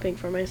shopping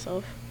for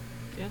myself.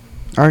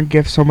 Aren't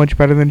gifts so much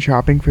better than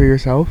shopping for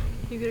yourself?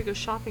 You gotta go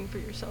shopping for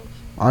yourself.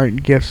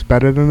 Aren't gifts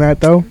better than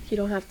that though? You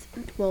don't have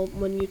to. Well,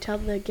 when you tell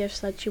the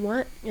gifts that you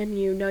want and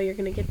you know you're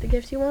going to get the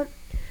gifts you want,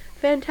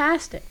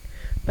 fantastic.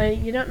 But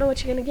you don't know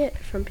what you're going to get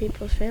from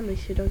people's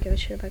families who don't give a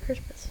shit about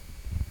Christmas.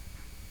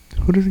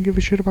 Who doesn't give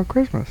a shit about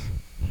Christmas?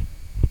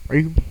 Are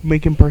you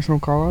making personal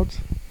call-outs?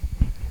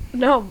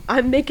 No,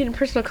 I'm making a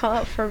personal call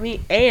out for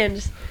me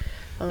and.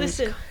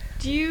 Listen,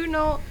 do you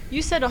know?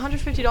 You said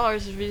 $150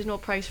 is a reasonable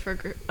price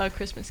for a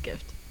Christmas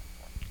gift,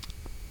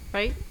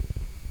 right?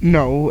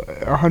 No,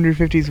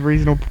 150 is a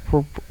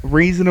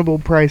reasonable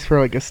price for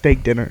like a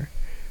steak dinner.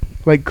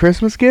 Like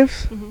Christmas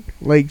gifts, Mhm.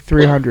 like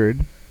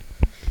 300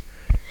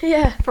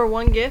 Yeah. For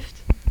one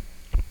gift,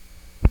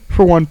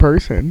 for one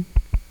person.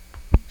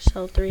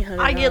 So 300.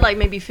 I get like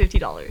maybe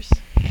 $50.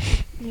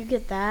 You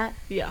get that?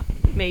 Yeah,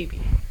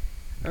 maybe.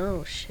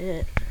 Oh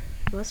shit.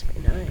 Must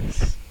be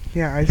nice.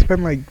 Yeah, I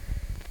spend like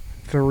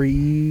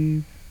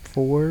 3,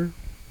 4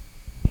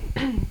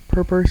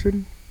 per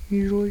person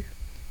usually.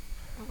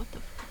 Oh, what the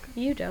fuck?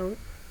 You don't.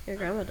 Your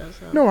grandma does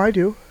though. No, I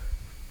do.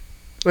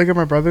 Like at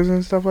my brothers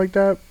and stuff like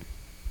that.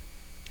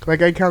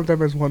 Like I count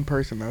them as one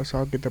person though, so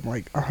I'll get them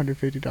like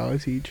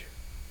 $150 each.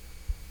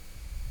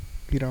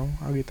 You know,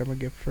 I'll get them a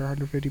gift for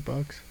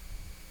 $150.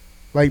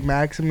 Like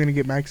Max, I'm gonna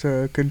get Max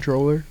a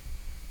controller.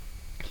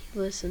 He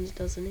listens,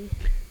 doesn't he?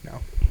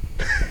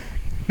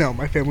 No,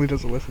 my family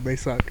doesn't listen. They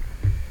suck.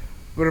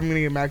 But I'm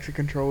gonna get Max a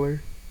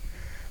controller.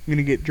 I'm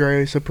gonna get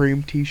Dre a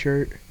Supreme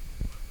T-shirt.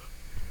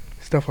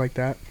 Stuff like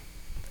that.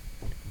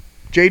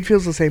 Jade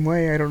feels the same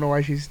way. I don't know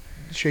why she's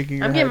shaking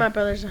her I'm head. getting my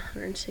brother's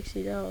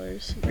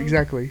 $160.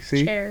 Exactly.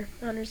 See, Chair.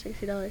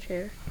 $160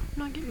 chair.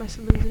 I'm not getting my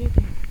siblings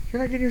anything.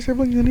 you're not getting your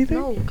siblings anything.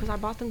 No, because I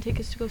bought them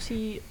tickets to go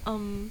see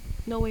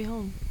No Way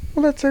Home.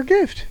 Well, that's their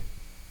gift.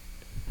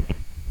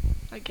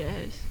 I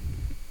guess.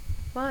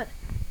 What?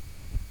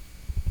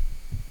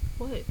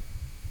 What?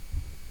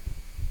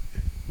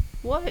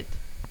 What?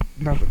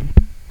 Nothing.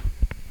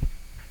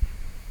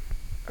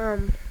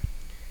 Can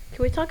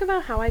we talk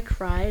about how I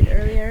cried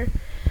earlier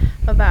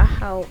about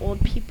how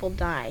old people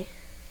die?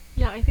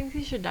 Yeah, I think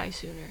they should die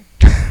sooner.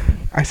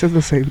 I said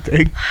the same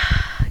thing.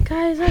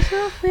 Guys, that's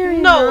not very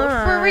No,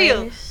 nice. for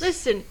real.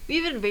 Listen,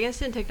 we've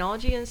advanced in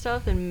technology and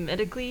stuff and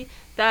medically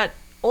that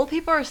old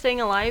people are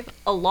staying alive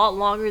a lot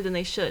longer than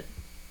they should.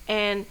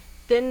 And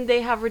then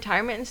they have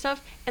retirement and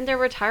stuff, and their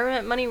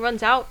retirement money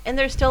runs out, and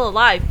they're still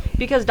alive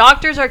because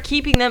doctors are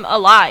keeping them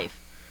alive.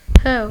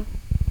 Who?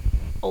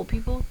 Old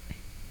people?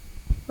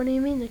 What do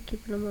you mean they're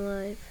keeping them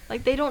alive?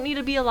 Like, they don't need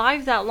to be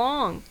alive that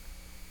long.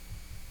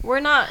 We're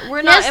not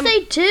Yes,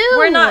 they do.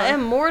 We're not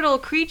immortal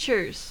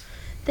creatures.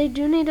 They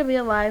do need to be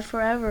alive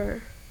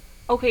forever.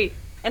 Okay,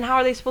 and how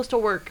are they supposed to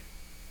work?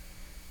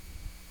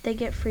 They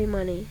get free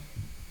money.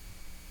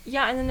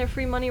 Yeah, and then their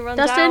free money runs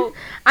Dustin, out.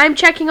 I'm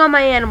checking on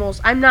my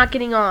animals. I'm not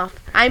getting off.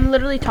 I'm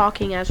literally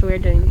talking as we're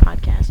doing the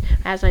podcast,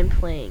 as I'm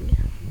playing.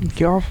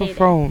 Get off the Hate it.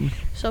 phone.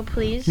 So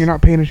please. You're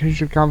not paying attention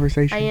to the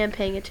conversation. I am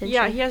paying attention.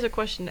 Yeah, he has a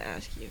question to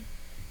ask you.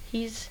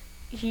 She's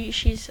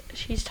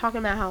talking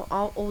about how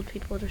all old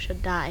people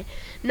should die.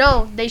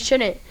 No, they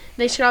shouldn't.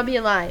 They should all be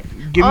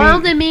alive. Give all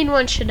me- the mean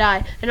ones should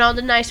die, and all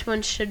the nice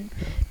ones should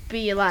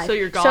be alive. So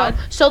you're God?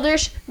 So there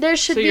should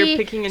So be. you're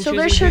picking and so choosing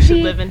there who should should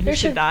be, live and who there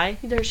should die?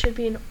 There should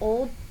be an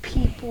old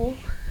people,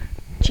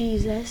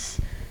 Jesus,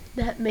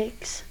 that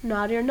makes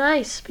naughty or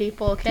nice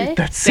people. Okay.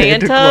 That's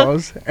Santa Santa?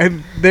 Claus,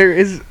 and there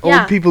is Yeah,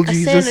 old people a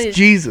Jesus. Santa is-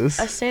 Jesus.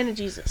 A Santa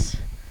Jesus.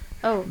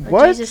 Oh, a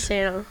What? Jesus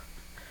Santa.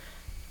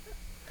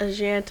 A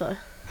Janta.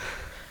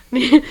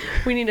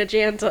 We need a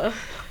Janta.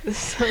 This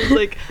sounds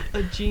like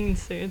a Gene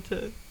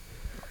Santa.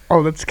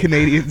 Oh, that's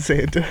Canadian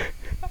Santa.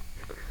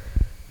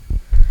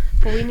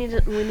 But we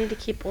need to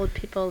keep old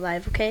people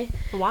alive, okay?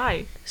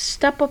 Why?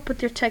 Step up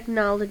with your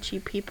technology,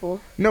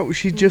 people. No,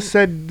 she just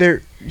said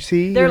they're.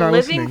 See, They're you're not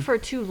living listening. for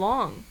too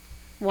long.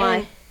 Why?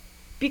 And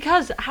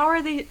because how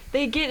are they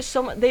get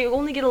so much, they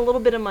only get a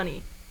little bit of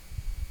money.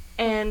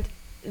 And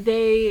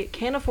they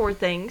can't afford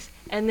things,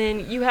 and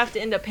then you have to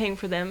end up paying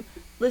for them.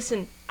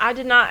 Listen, I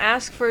did not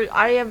ask for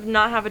I have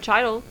not have a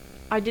child.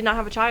 I did not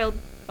have a child,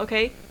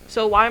 okay?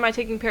 So why am I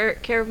taking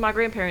care of my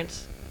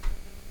grandparents?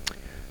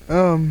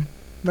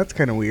 That's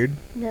kind of weird.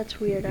 That's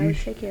weird. I You would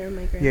sh- take care of my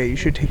grandparents. Yeah, you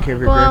should take care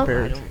of your Well-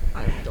 grandparents.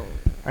 I don't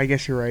I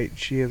guess you're right.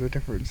 She has a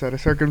different set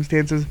of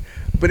circumstances.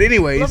 But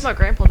anyways, love my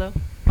grandpa though.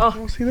 Oh,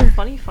 we'll see there.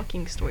 funny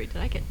fucking story. Did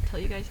I tell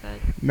you guys that?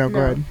 No, go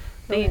No. ahead.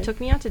 They Okay. took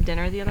me out to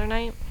dinner the other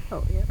night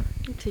Oh yeah.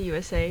 to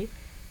USA,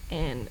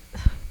 and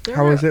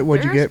How was it?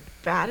 What'd you they're get?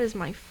 As bad as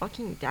my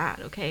fucking dad,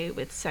 okay,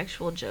 with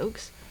sexual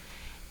jokes.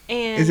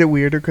 And Is it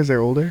weirder because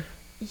they're older?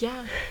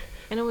 Yeah,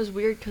 and it was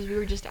weird because we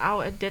were just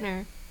out at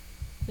dinner,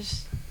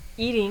 just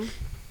eating,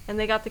 and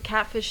they got the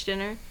catfish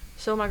dinner.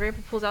 So my grandpa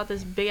pulls out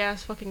this big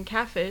ass fucking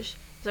catfish.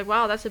 He's like,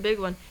 wow, that's a big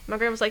one. And my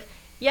grandpa's like,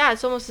 yeah,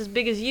 it's almost as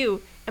big as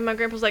you. And my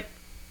grandpa's like,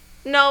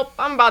 nope,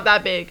 I'm about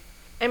that big.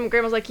 And my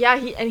grandma's like, yeah,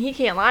 he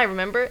can't lie,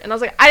 remember? And I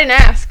was like, I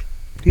didn't ask.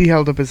 He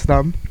held up his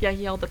thumb. Yeah,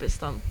 he held up his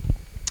thumb.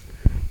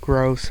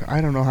 Gross. I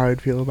don't know how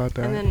I'd feel about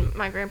that. And then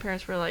my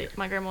grandparents were like,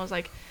 my grandma was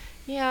like,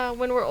 yeah,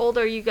 when we're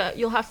older,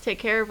 you'll have to take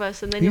care of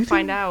us, and then you'll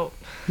find out.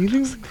 You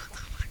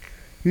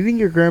think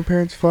your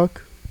grandparents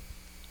fuck?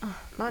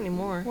 Not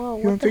anymore. Whoa,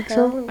 You don't think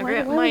so?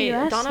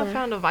 My Donna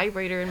found a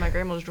vibrator in my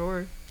grandma's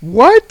drawer.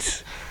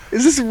 What?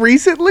 Is this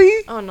recently?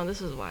 Oh no, this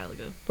was a while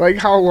ago. Like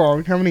how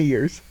long? How many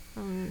years?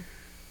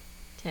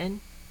 10.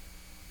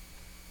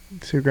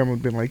 So your grandma would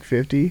have been like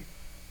 50?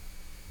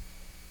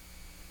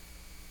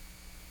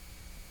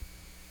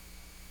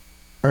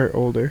 Or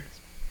older?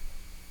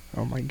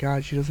 Oh my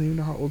god, she doesn't even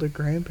know how old her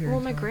grandparents Well,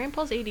 my are.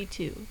 grandpa's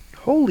 82.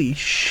 Holy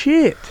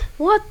shit.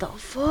 What the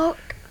fuck?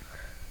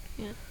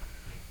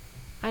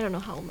 I don't know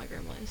how old my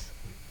grandma is.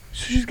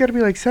 So she's gotta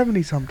be like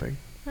 70 something.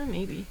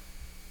 Maybe.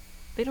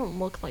 They don't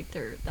look like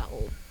they're that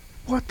old.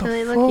 What the And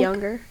they fuck? look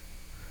younger.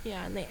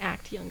 Yeah, and they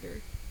act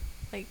younger.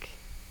 Like,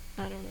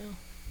 I don't know.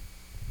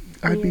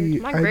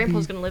 My I'd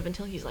grandpa's be, gonna live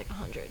until he's like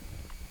 100.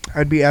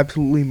 I'd be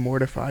absolutely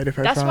mortified if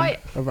I That's found why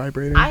a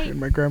vibrator in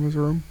my grandma's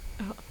room.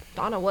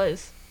 Donna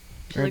was.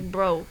 She's Right. like,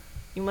 bro,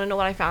 you wanna know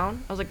what I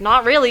found? I was like,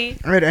 not really.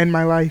 I'd end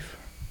my life.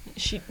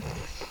 She.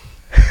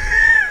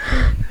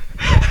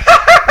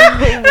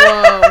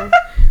 Whoa.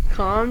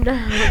 Calm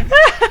down.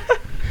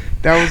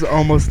 That was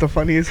almost the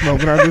funniest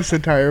moment on this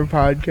entire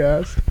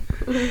podcast.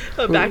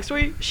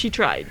 Backstory? She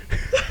tried.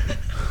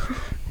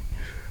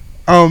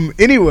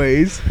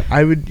 Anyways,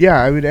 I would end.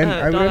 I would Donna,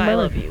 end my I life.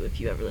 love you if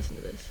you ever listen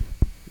to this.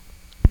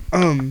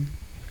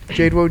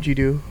 Jade, what would you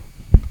do?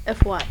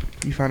 If what?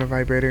 You found a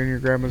vibrator in your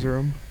grandma's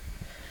room.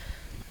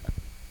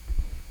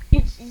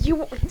 I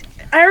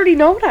already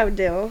know what I would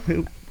do.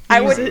 I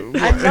would.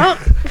 I'm not.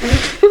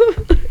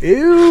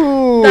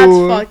 Ew. That's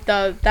fucked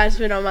up. That's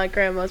been on my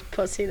grandma's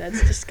pussy. That's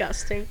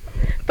disgusting.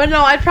 But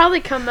no, I'd probably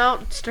come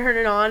out, turn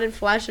it on, and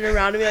flash it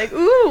around and be like,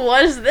 "Ooh,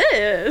 what is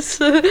this?"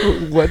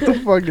 What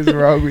the fuck is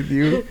wrong with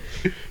you?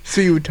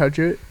 So you would touch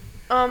it?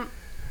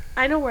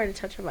 I know where to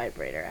touch a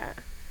vibrator at.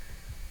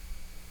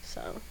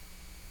 So,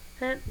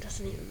 that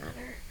doesn't even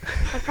matter.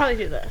 I'd probably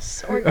do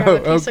this or grab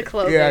a piece of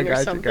clothing Yeah, I or got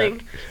you,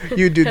 something.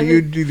 You do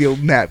the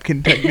old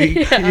napkin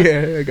technique. Yeah.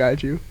 Yeah, I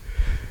got you.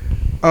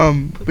 Put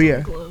But on yeah,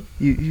 a glove.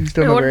 you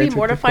still I never would be answered the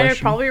mortified. I'd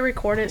question. probably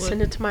record it, What?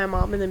 send it to my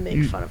mom, and then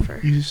make fun of her.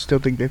 You still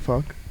think they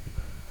fuck?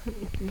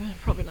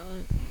 Probably not.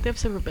 They have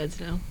separate beds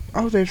now.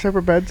 Oh, they have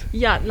separate beds?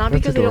 Yeah, not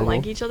That's because they don't like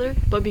adorable. each other,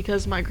 but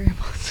because my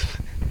grandma's.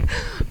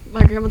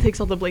 My grandma takes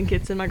all the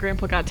blankets, and my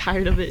grandpa got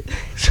tired of it.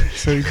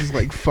 So he's just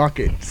like, fuck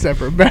it,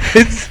 separate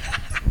beds.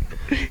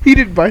 He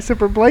didn't buy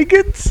separate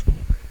blankets?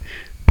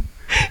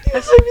 He's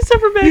like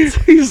separate beds.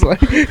 He's like,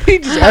 he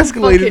just I'm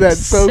escalated fucking that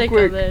so sick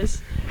quick. Of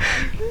this.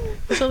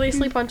 So they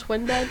sleep on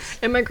twin beds?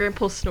 And my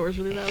grandpa snores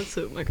really loud,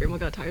 so my grandma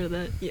got tired of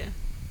that. Yeah,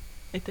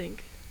 I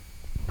think.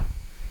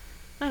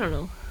 I don't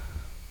know.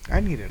 I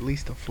need at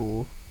least a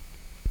fool.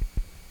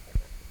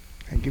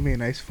 And give me a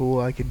nice fool,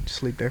 I could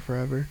sleep there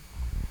forever.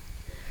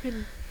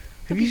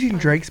 Have you seen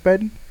Drake's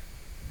bed?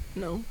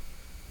 No.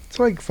 It's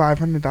like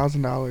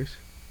 $500,000.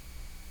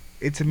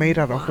 It's made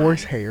out of Why?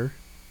 horsehair.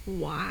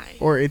 Why?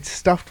 Or it's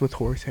stuffed with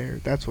horsehair.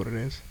 That's what it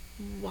is.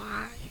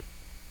 Why?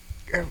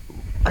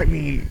 I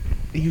mean,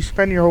 you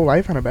spend your whole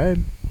life on a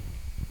bed.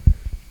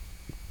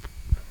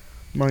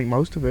 Like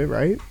most of it,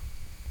 right?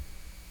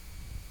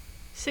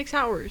 6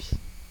 hours.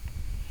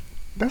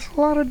 That's a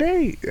lot of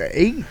days.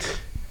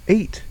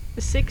 8.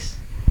 6.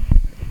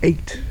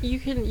 8. You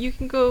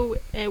can go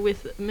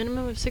with a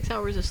minimum of 6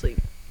 hours of sleep.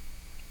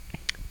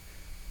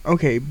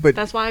 Okay, but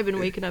That's why I've been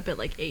waking up at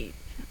like 8.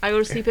 I go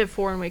to sleep at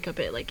 4 and wake up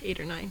at like 8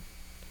 or 9.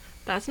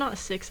 That's not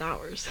 6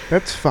 hours.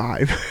 that's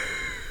 5.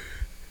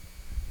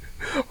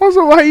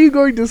 Also, why are you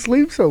going to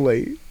sleep so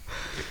late?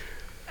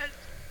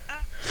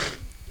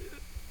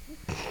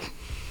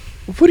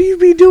 What do you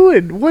be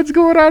doing? What's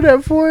going on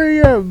at 4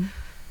 a.m.?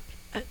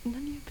 None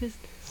of your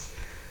business.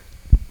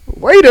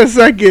 Wait a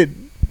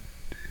second.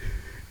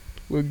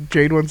 Well,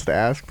 Jade wants to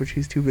ask, but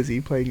she's too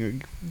busy playing a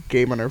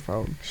game on her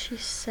phone. She's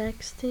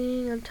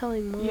sexting. I'm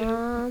telling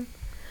Mom.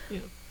 Yeah.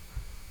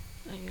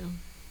 I am.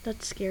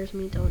 That scares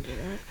me. Don't do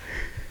that.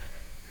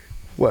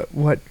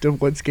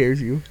 What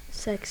scares you?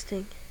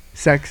 Sexting.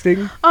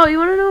 Sexting? Oh, you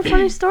want to know a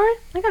funny story?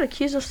 I got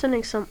accused of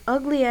sending some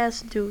ugly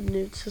ass dude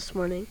nudes this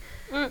morning.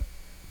 Mm.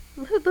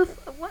 Who the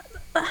what?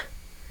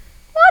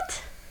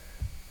 What?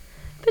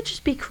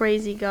 Bitches be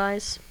crazy,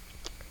 guys.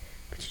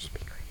 Bitches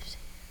be crazy.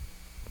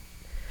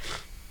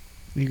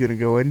 You gonna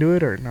go into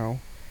it or no?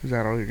 Is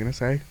that all you're gonna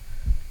say?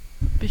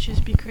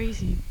 Bitches be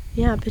crazy.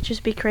 Yeah,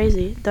 bitches be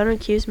crazy. Don't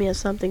accuse me of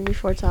something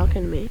before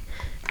talking to me.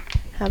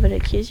 How about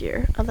accuse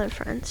your other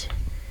friends?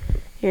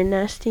 Your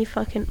nasty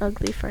fucking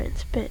ugly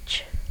friends,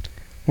 bitch.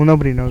 Well,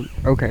 nobody knows.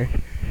 Okay.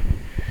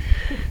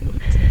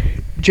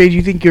 Jay, do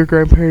you think your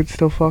grandparents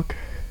still fuck?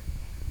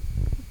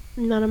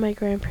 None of my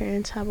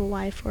grandparents have a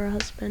wife or a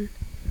husband.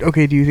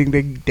 Okay, do you think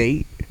they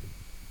date?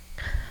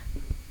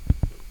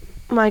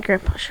 My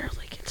grandpa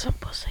surely gets some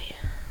pussy.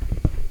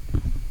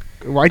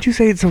 Why'd you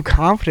say it so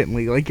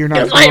confidently? Like you're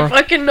not. Because I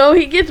fucking know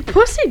he gets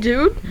pussy,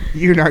 dude.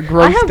 You're not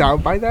grossed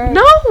out by that?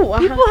 No.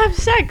 People have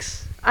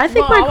sex. I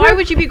think Why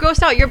would you be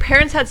grossed out? Your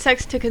parents had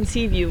sex to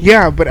conceive you.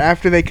 Yeah, but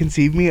after they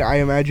conceived me, I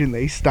imagine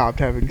they stopped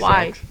having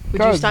Why? sex.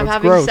 Would you stop that's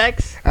having gross.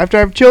 sex? After I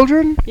have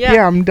children?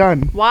 Yeah. I'm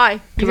done. Why? You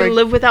 'Cause gonna I-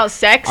 live without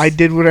sex? I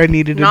did what I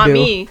needed to Not do.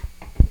 me.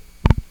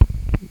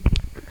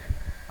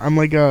 I'm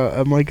like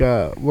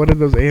a what are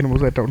those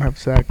animals that don't have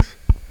sex?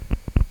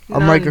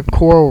 I'm like a None.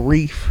 coral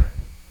reef.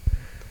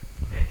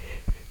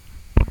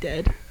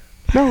 Dead.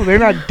 No, they're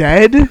not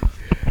dead.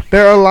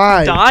 They're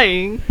alive.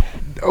 Dying.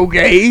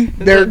 Okay,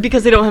 they're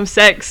because they don't have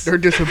sex. they're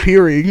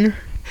disappearing.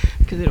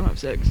 Because they don't have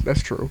sex.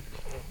 That's true.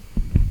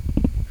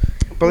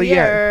 But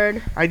yeah,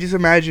 Weird. I just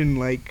imagine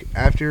like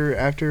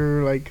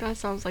after like, That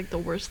sounds like the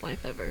worst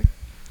life ever.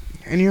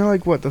 and you're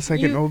like what, the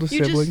second You- oldest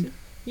you sibling? Just,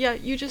 yeah,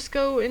 you just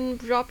go and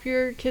drop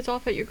your kids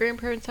off at your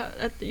grandparents'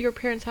 at your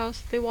parents'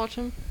 house. They watch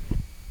them.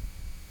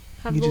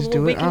 Have You a just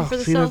little do it. weekend Oh, for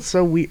see, themselves. that's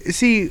so weird.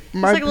 See, It's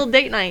like a little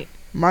date night.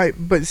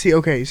 but see,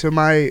 okay, so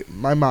my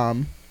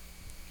mom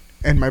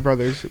and my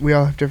brothers, we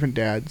all have different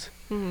dads,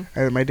 Mhm.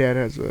 and my dad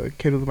has a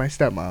kid with my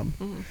stepmom.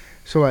 Mhm.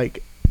 So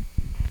like,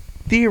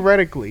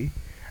 theoretically,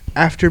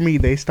 after me,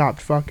 they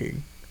stopped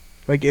fucking,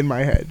 like in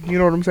my head. You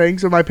know what I'm saying?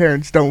 So my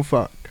parents don't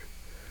fuck.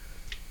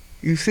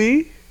 You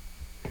see,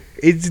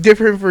 it's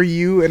different for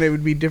you, and it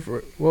would be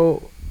different.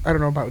 Well, I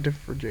don't know about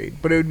different for Jade,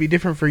 but it would be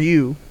different for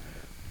you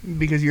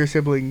because your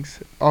siblings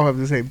all have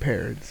the same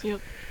parents.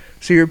 Yep.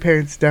 So your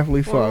parents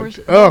definitely Well, fucked.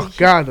 we're- Oh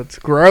God, that's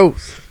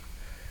gross.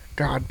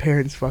 God,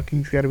 parents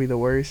fucking's gotta be the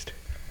worst.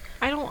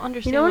 I don't You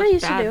understand. know what I what's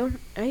used bad. to do?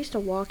 I used to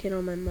walk in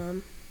on my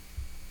mom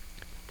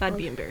That'd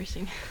be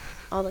embarrassing.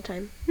 all the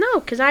time. No,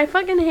 because I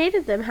fucking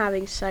hated them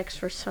having sex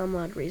for some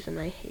odd reason.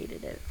 I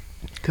hated it.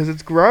 Cause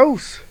it's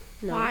gross.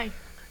 No. Why?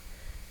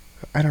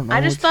 I don't know. I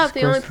just it's thought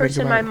the gross only to think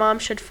person my about. mom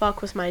should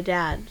fuck was my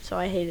dad, so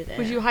I hated it.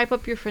 Would you hype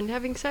up your friend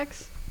having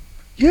sex?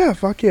 Yeah,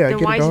 fuck yeah. Then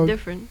Get why a is it dog.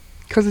 different?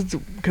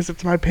 Cause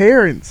it's my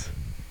parents.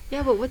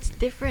 Yeah, but what's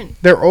different?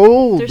 They're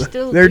old. They're They're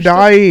still-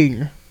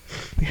 dying.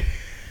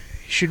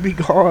 Should be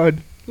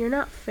gone. You're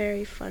not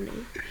very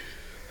funny.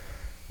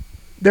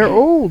 They're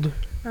old.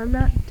 I'm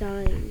not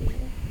dying.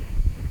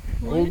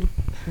 Old.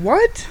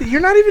 What?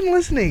 You're not even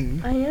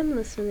listening. I am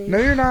listening. No,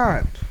 you're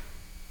not.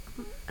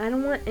 I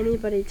don't want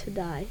anybody to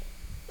die.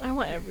 I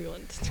want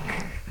everyone to.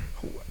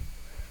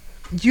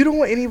 You don't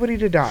want anybody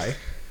to die.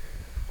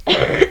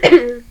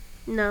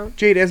 No.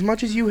 Jade, as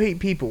much as you hate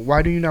people,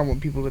 why do you not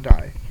want people to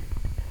die?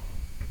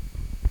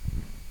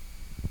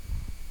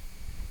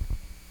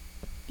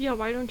 Yeah,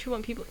 why don't you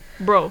want people?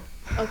 Bro,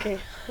 Okay.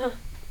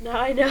 Now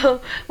I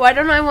know. Why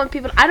don't I want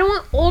people? I don't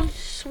want old,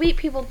 sweet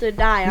people to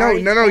die. I No,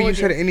 already no, told you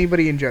said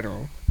anybody in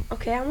general.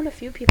 Okay, I want a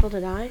few people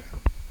to die.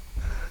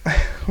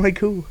 Like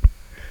who?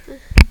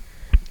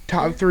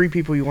 Top 3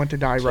 people you want to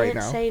die right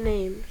Can't now. say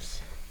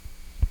names.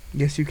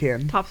 Yes, you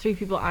can. top 3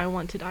 people I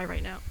want to die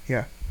right now.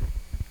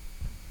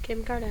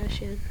 Kim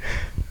Kardashian.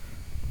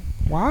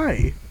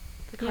 Why?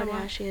 The Yeah,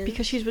 why? Kardashians.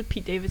 Because she's with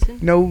Pete Davidson.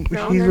 No,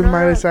 No, he's they're with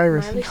Miley not.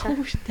 Cyrus. Miley Cy-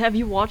 No, have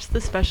you watched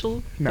the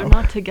special? No. They're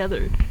not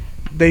together.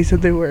 They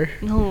said they were.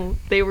 No,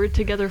 they were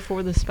together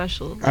for the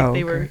special. Like Oh,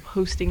 they were okay.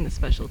 hosting the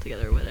special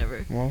together or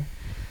whatever. Well,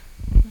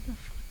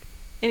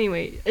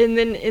 Anyway, and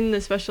then in the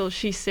special,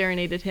 she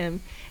serenaded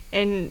him,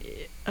 and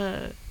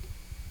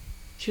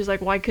she was like,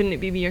 "Why couldn't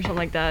it be me?" or something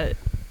like that.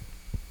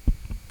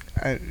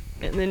 I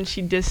And then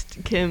she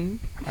dissed Kim.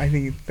 I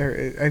think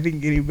I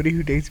think anybody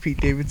who dates Pete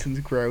Davidson's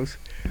gross.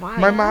 Why?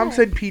 My mom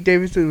said Pete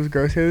Davidson was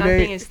gross the other that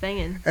day, thing is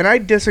thingin'. and I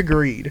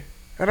disagreed.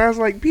 And I was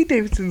like, Pete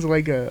Davidson's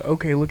like a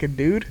okay looking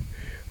dude,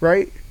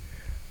 right?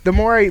 The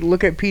more I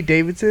look at Pete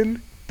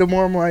Davidson, the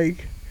more I'm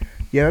like,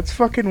 yeah, that's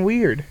fucking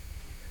weird.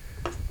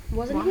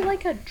 Wasn't he Why?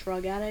 like a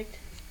drug addict?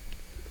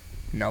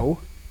 No,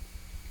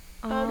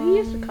 He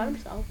used to cut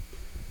himself.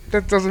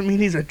 that doesn't mean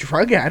he's a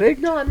drug addict.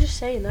 No, I'm just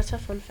saying. That's a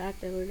fun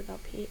fact I learned about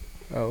Pete.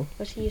 Oh,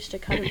 Was he used to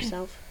cut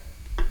himself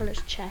on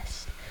his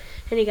chest,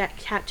 and he got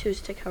tattoos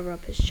to cover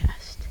up his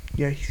chest.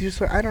 yeah, he's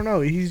just like, I don't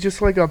know. He's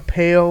just like a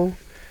pale,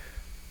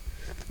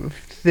 He's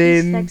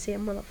thin, sexy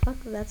and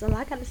motherfucker. That's all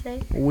I gotta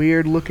say.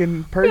 weird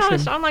looking To be honest,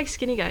 person. I don't like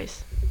skinny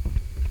guys.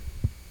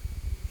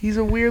 He's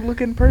a weird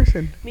looking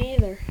person. Me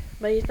either.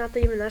 But he's not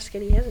even that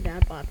skinny. He has a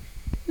dad bod.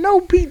 No,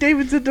 Pete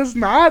Davidson does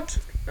not.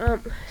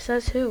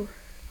 Says who?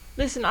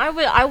 Listen, I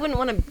wouldn't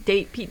want to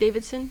date Pete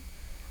Davidson.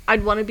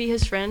 I'd want to be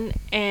his friend,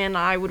 and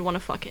I would want to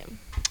fuck him.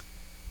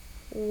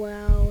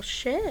 Well,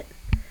 shit.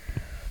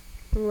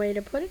 Way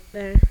to put it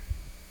there.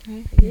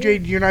 Okay. Yeah.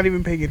 Jade, you're not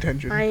even paying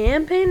attention. I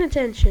am paying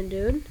attention,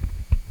 dude.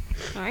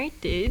 Alright,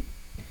 dude.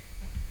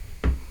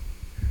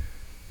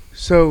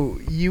 So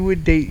you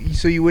would date?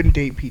 So you wouldn't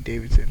date Pete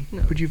Davidson?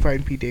 No. Would you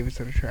find Pete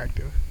Davidson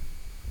attractive?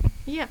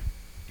 Yeah,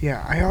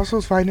 Yeah, I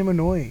also find him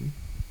annoying.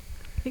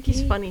 I think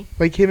he's funny.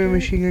 Like him and Yeah.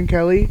 Machine Gun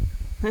Kelly,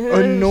 Funny.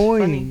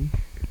 annoying.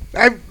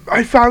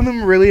 I found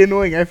them really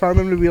annoying. I found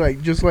them to be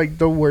like just like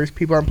the worst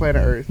people on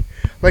planet Earth.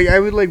 Like, I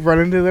would, like, run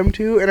into them,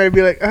 too, and I'd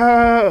be like,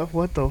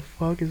 what the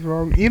fuck is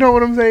wrong? You know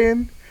what I'm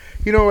saying?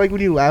 You know, like,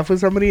 when you laugh with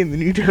somebody, and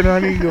then you turn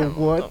on and you go,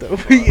 what the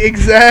fuck?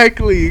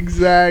 Exactly.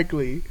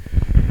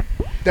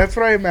 That's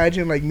what I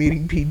imagine, like,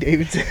 meeting Pete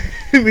Davidson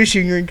and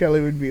Machine Gun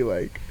Kelly would be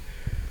like.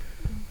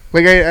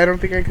 Like, I don't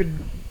think I could.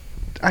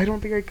 I don't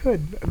think I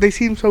could. They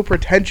seem so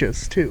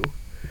pretentious, too.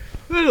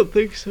 I don't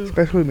think so.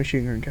 Especially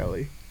Machine Gun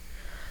Kelly.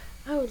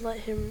 I would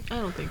let him. I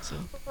don't think so.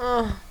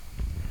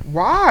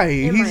 Why?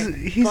 In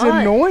He's my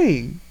butt.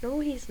 annoying. No,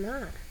 he's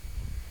not.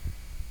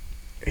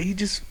 He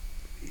just.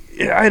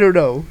 I don't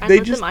know. I They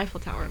let just. them Eiffel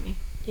Tower me.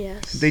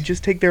 Yes. They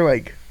just take their,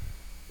 like.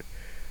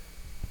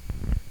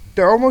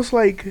 They're almost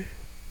like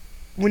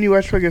when you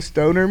watch, like, a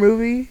stoner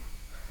movie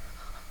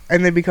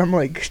and they become,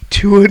 like,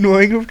 too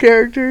annoying of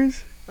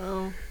characters.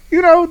 Oh.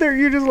 You know,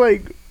 you're just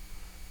like,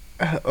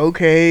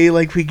 okay,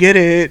 like, we get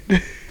it.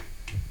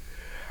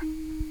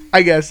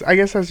 I guess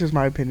that's just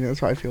my opinion. That's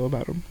how I feel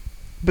about him.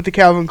 But the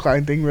Calvin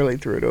Klein thing really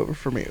threw it over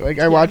for me. Like,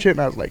 I watch it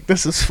and I was like,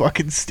 this is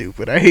fucking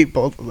stupid. I hate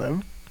both of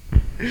them.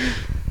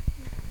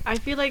 I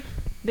feel like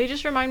they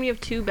just remind me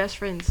of two best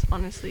friends,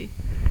 honestly.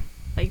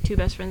 Like, two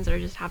best friends that are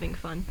just having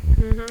fun.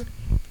 Mhm.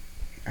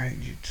 I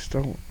just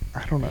don't.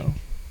 I don't know.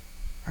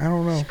 I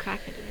don't know. Just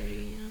crackhead energy,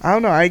 you know? I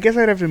don't know. I guess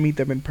I'd have to meet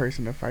them in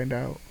person to find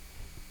out.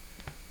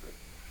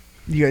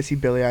 You guys see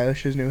Billie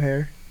Eilish's new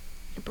hair?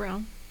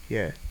 Brown.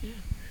 Yeah. Yeah.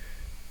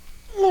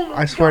 Oh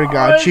I swear to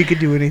God, she could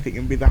do anything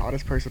and be the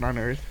hottest person on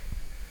earth.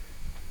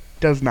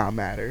 Does not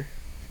matter.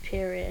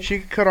 Period. She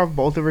could cut off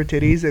both of her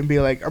titties and be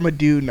like, I'm a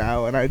dude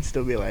now, and I'd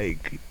still be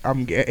like,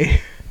 I'm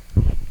gay.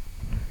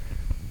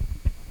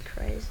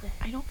 Crazy.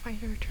 I don't find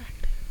her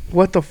attractive.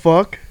 What the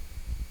fuck?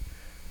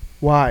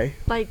 Why?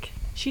 Like,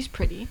 she's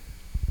pretty,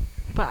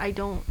 but I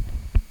don't,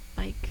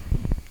 like...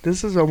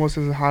 This is almost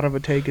as hot of a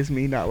take as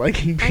me not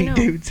liking I Pete know.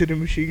 Davidson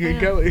and Machine I Gun know.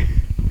 Kelly.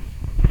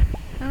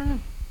 I don't know.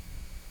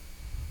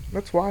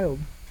 That's wild.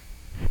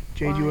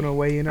 Jade, you Why? want to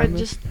weigh in I on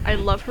this? I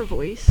love her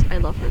voice. I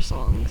love her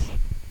songs.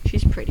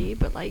 She's pretty,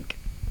 but, like,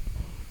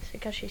 It's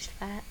because she's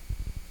fat.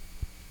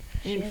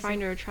 I didn't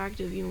find her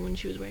attractive even when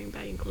she was wearing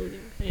baggy clothing.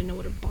 I didn't know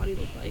what her body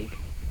looked like.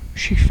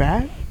 She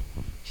fat?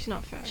 She's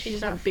not fat. She She's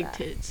just not have big fat.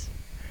 tits.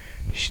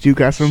 She do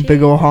got some She-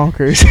 big ol'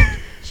 honkers.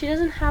 She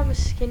doesn't have a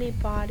skinny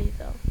body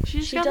though.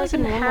 She's She got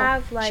doesn't like a normal.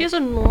 have, like- she has a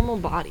normal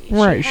body.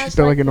 Right, She she's has,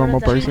 still like a one normal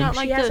of the- She's person. not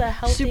like She has a the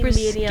healthy super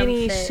medium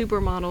skinny fit.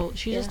 supermodel.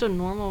 She's Yeah. just a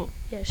normal.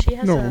 Yeah, she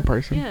has Normal a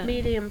person. Yeah.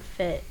 medium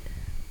fit,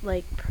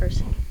 like,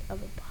 person of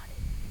a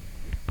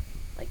body.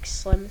 Like,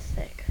 slim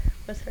thick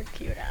with her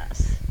cute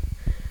ass.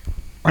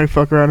 I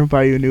fuck around and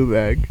buy you a new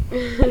bag.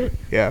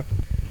 Yeah.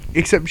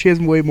 Except she has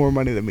way more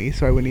money than me,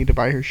 so I would need to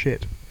buy her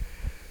shit.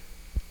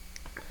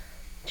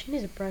 She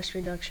needs a breast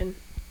reduction.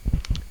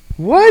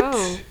 What?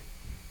 Wow.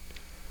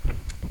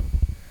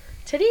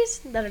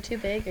 Titties that are too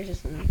big are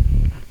just.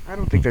 I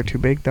don't think they're too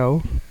big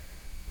though.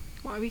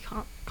 Why are we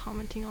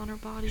commenting on her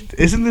body?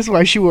 Isn't this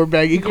why she wore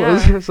baggy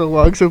clothes Yeah. for so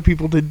long so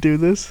people didn't do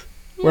this?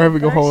 We're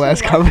having a but I whole ass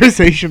still love-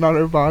 conversation on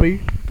her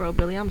body. Bro,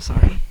 Billy, I'm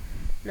sorry.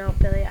 No,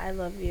 Billy, I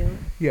love you.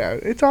 Yeah,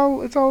 it's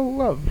all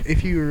love.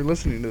 If you're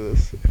listening to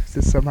this, if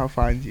this somehow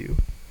finds you,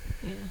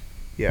 Yeah.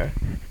 yeah,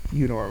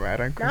 you know where I'm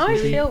at on Now I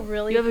Christmas Eve. feel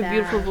really You have a bad.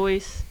 beautiful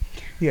voice.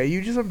 Yeah,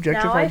 you just Now I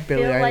objectified feel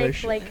Billie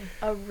Eilish. like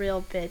a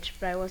real bitch,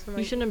 but I wasn't You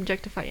like shouldn't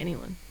objectify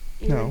anyone.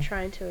 even No.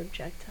 trying to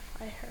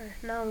objectify her.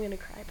 Now I'm gonna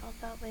cry about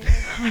that later.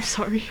 I'm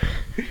sorry.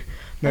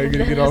 Now you're I'm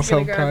gonna get all just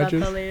gonna cry about self-conscious.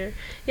 that later.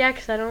 Yeah,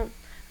 'cause I don't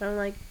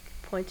like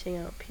pointing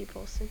out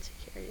people's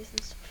insecurities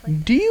and stuff like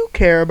that. Do you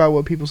care about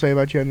what people say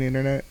about you on the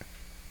internet?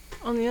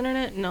 On the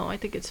internet, no, I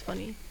think it's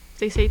funny. If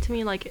they say to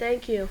me, like,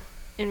 Thank you.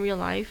 in real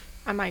life,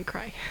 I might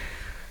cry.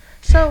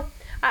 So,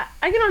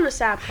 I get on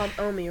this app called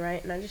Omi,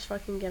 right? And I just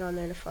fucking get on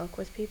there to fuck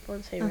with people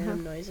and say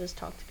random noises,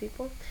 talk to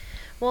people.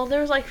 Well,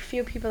 there was like a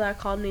few people that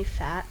called me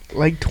fat.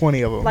 Like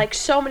 20 of them. Like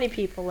so many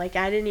people. Like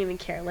I didn't even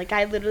care. Like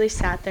I literally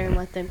sat there and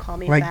let them call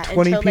me Like fat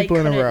 20 until people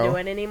they in a couldn't row. do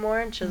it anymore.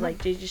 And she was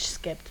like, "Dude, you just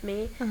skipped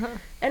me." Uh-huh.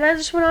 And I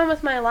just went on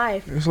with my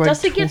life. It was like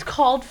Dustin tw- gets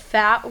called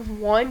fat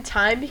one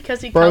time because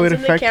he Bro, comes it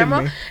in the affected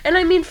camera. me. And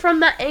I mean, from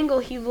that angle,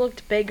 he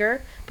looked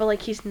bigger, but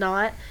like he's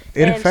not.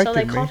 It and so they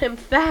affected me. called him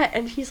fat,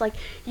 and he's like,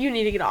 "You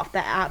need to get off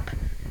the app."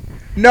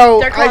 No,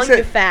 They're I calling said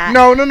you fat.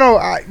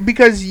 no.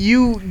 Because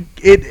you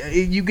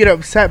you get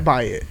upset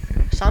by it,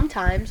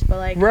 Sometimes, but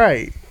like,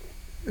 right?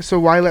 So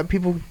why let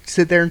people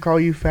sit there and call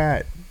you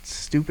fat? It's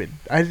stupid.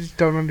 I just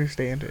don't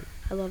understand it.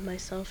 I love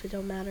myself. It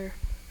don't matter.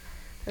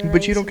 And I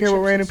But you eat don't some care what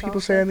chips random and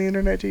people salsa. say on the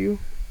internet to you?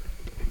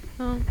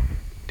 Oh.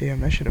 Damn,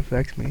 that shit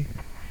affects me.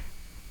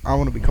 I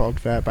want to be called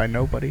fat by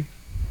nobody.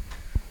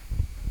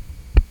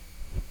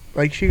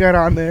 Like she got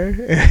on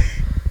there,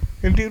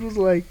 and dude was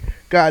like,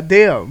 "God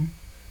damn."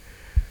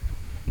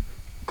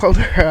 Called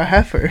her a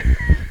heifer.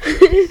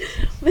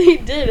 He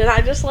did, and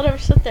I just let him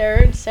sit there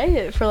and say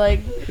it for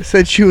like.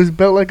 Said she was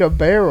built like a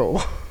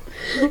barrel.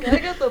 Like, I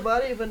got the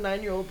body of a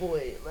 9-year-old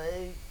boy.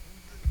 Like,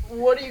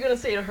 what are you gonna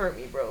say to hurt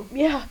me, bro?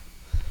 Yeah.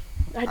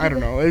 I don't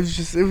know. It's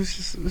just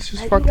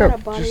I fucked got up.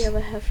 a body Just- of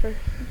a heifer.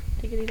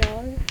 Diggity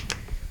dog.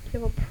 You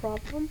have a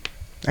problem?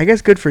 I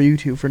guess good for you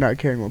two for not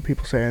caring what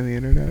people say on the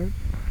internet.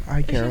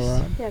 I care a just-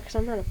 lot. Yeah, because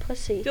I'm not a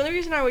pussy. The only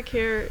reason I would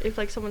care if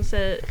like someone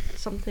said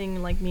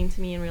something like mean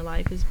to me in real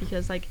life is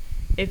because like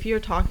if you're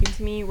talking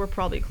to me, we're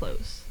probably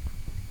close.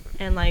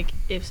 And like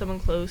if someone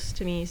close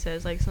to me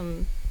says like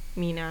some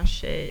mean ass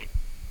shit,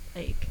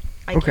 like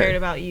I Okay. cared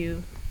about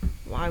you,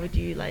 why would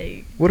you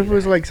like What do if it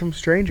was that? like some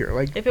stranger?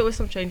 Like If it was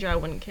some stranger, I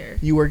wouldn't care.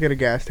 you work at a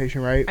gas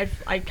station, right?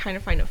 I'd kind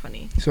of find it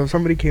funny. So if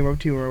somebody came up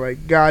to you and were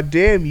like, "God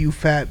damn, you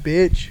fat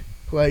bitch,"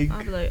 like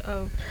I'd be like,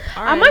 oh,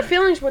 My alright.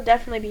 feelings would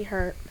definitely be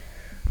hurt.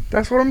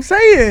 that's what I'm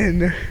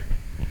saying.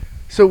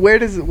 So where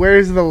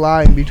is the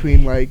line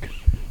between like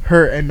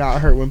hurt and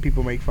not hurt when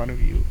people make fun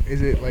of you?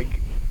 Is it like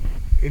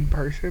in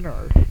person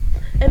or?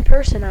 In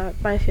person,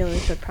 my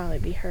feelings would probably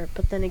be hurt.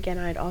 But then again,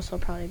 I'd also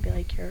probably be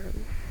like, you're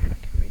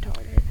fucking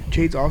retarded.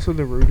 Jade's also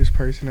the rudest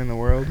person in the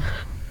world.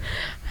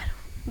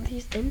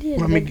 These Indians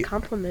Let me then get-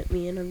 compliment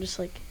me, and I'm just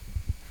like,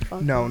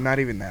 fuck No, off. not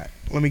even that.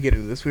 Let me get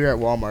into this. We were at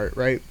Walmart,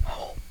 right?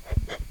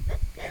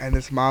 And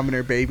this mom and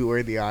her baby were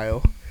in the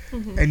aisle,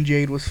 Mhm. and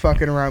Jade was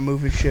fucking around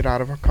moving shit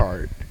out of her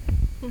cart.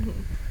 Mhm.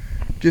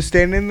 Just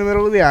standing in the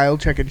middle of the aisle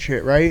checking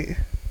shit, right?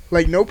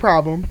 Like, no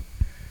problem.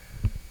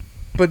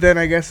 But then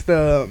I guess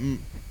the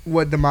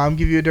mom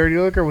give you a dirty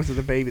look, or was it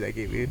the baby that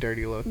gave you a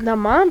dirty look? The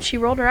mom, she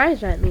rolled her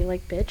eyes at me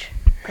like, bitch,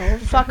 go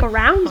fuck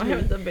around Why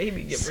would me. the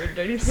baby give her a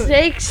dirty look?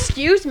 Say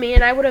excuse me,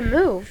 and I would have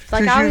moved.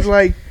 Like So I she was was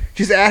like,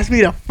 just ask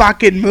me to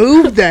fucking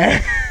move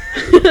that.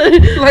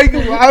 Like,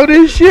 loud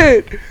as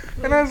shit.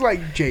 And I was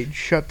like, Jade,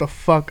 shut the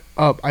fuck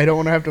up. I don't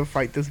want to have to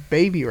fight this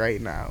baby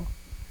right now.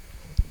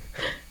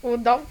 Well,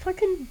 don't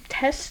fucking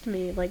test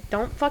me. Like,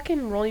 don't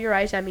fucking roll your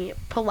eyes at me.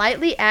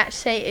 Politely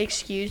say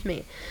excuse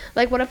me.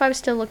 Like, what if I was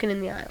still looking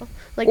in the aisle?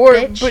 Like, Or,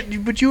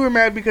 bitch. but you were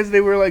mad because they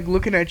were, like,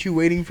 looking at you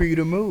waiting for you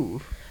to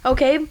move.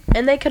 Okay,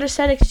 and they could have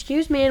said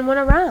excuse me and went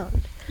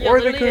around. Yeah, Or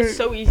they literally, it's could-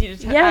 so easy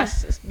to Yeah.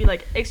 ask, be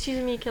like,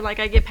 excuse me, can like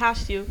I get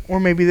past you? Or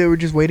maybe they were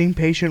just waiting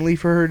patiently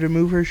for her to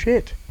move her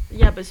shit.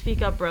 Yeah, but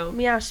speak up, bro.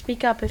 Yeah,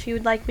 speak up. If you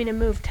would like me to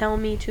move, tell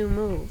me to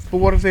move. But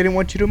what if they didn't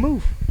want you to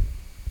move?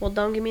 Well,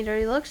 don't give me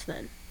dirty looks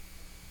then.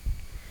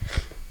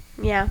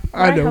 Yeah,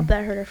 I I know. hope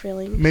that hurt her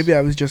feelings. Maybe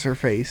that was just her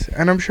face.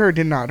 And I'm sure it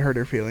did not hurt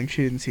her feelings.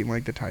 She didn't seem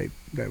like the type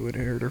that would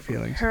hurt her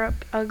feelings. Her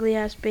ugly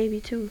ass baby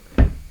too.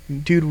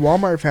 Dude,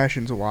 Walmart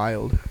fashion's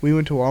wild. We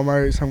went to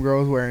Walmart, some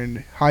girls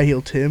wearing high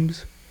heel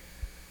Timbs.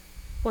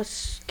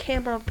 Was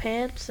camo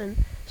pants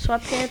and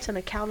sweatpants and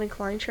a Calvin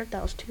Klein shirt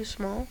that was too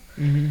small.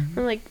 Mm-hmm.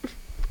 I'm like,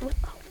 what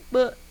the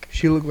fuck?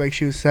 She looked like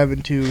she was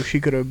 7'2". She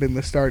could have been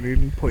the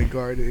starting point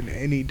guard in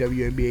any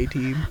WNBA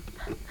team.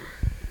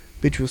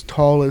 Bitch was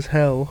tall as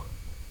hell.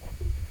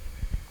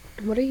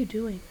 What are you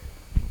doing?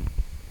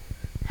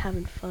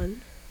 Having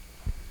fun?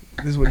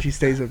 This is what she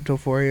stays up till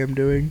 4 a.m.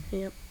 doing.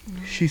 Yep.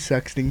 She's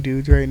sexting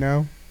dudes right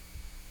now.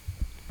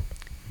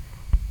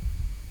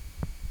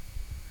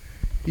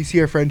 You see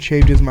our friend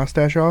shaved his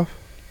mustache off?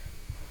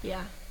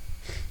 Yeah.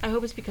 I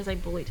hope it's because I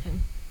bullied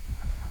him.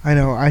 I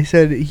know. I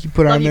said he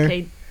put Love on you, there.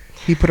 Cade.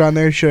 He put on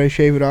there, should I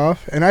shave it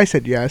off? And I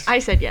said yes. I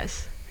said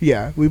yes.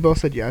 Yeah, we both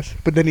said yes.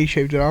 But then he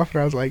shaved it off,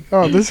 and I was like,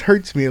 oh, this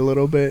hurts me a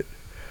little bit.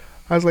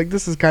 I was like,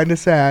 this is kind of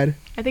sad.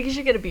 I think you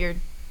should get a beard.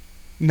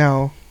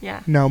 No,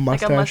 Yeah. no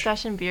mustache. Like a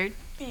mustache and beard.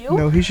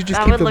 No, he should just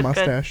That keep would the look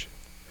good. mustache.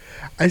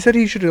 I said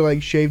he should have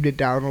like shaved it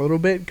down a little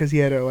bit because he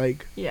had it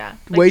like Yeah.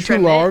 way too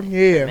trim it. long.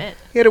 Yeah, Trim it.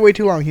 he had it way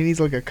too long. He needs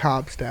like a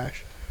cob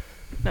stash.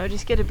 No,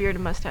 just get a beard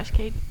and mustache,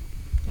 Cade.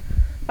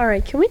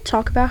 Alright, can we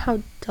talk about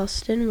how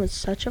Dustin was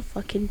such a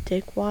fucking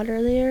dickwad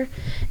earlier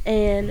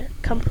and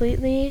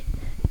completely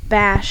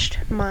bashed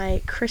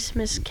my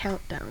Christmas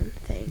countdown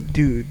thing?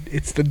 Dude,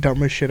 it's the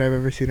dumbest shit I've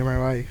ever seen in my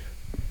life.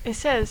 It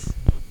says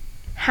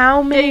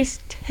How many days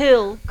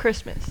till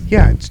Christmas.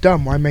 Yeah, it's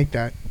dumb. Why make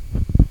that?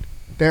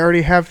 They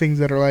already have things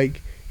that are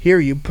like, here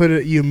you put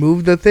it, you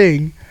move the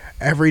thing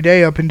every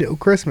day up until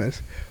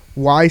Christmas.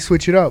 Why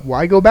switch it up?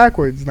 Why go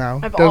backwards now?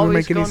 I've Doesn't always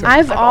make any gone sense. back.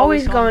 I've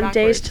always gone gone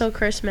days backwards. till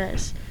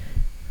Christmas.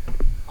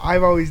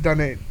 I've always done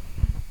it.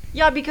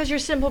 Yeah, because you're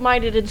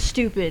simple-minded and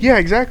stupid. Yeah,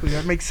 exactly.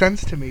 That makes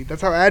sense to me.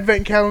 That's how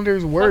advent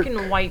calendars work.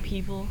 Fucking white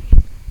people.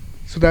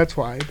 So that's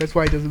why. That's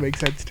why it doesn't make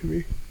sense to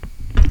me.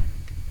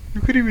 You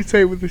couldn't even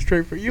say it with a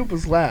straight face. You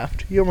almost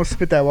laughed. You almost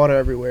spit that water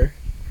everywhere.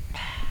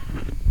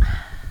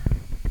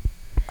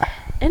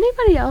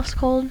 Anybody else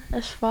cold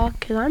as fuck?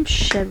 Cause I'm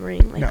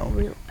shivering like No.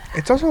 real bad.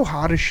 It's also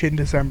hot as shit in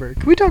December.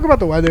 Can we talk about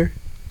the weather?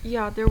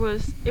 Yeah, it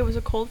was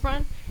a cold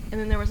front, and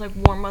then there was like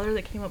warm weather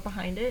that came up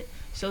behind it.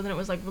 So then it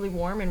was like really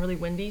warm and really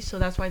windy. So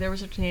that's why there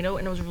was a tornado,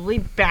 and it was a really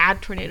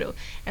bad tornado,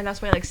 and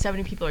that's why like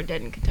 70 people are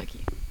dead in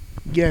Kentucky.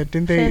 Yeah,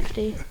 didn't they?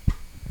 50.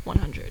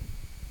 100.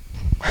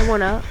 I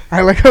went up.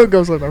 I like how it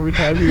goes up every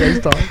time you guys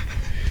talk.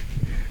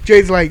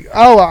 Jade's like,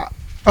 oh,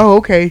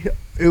 okay.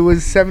 It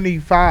was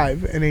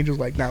 75, and Angel's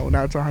like, no,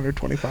 now it's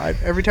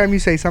 125. Every time you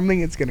say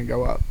something, it's gonna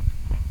go up.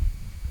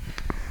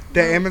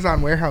 The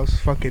Amazon warehouse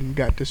fucking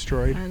got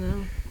destroyed. I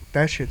know.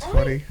 That shit's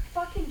funny.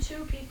 Fucking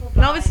 2 people.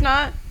 No, it's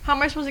not. How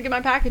am I supposed to get my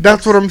package?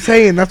 That's what I'm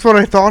saying. That's what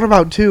I thought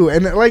about too.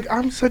 And like,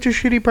 I'm such a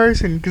shitty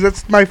person because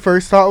that's my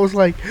first thought was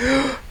like,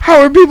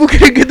 How are people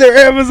gonna get their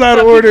Amazon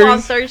Some people on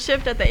orders? third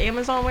shift at the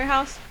Amazon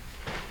warehouse.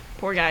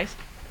 Poor guys.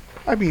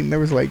 I mean, there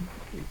was like,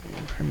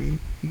 you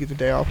get the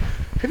day off.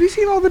 Have you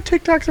seen all the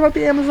TikToks about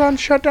the Amazon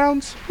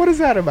shutdowns? What is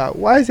that about?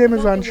 Why is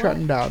Amazon the what?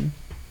 shutting down?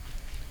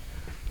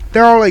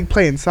 They're all like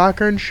playing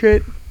soccer and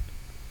shit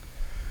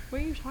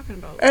What are you talking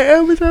about? at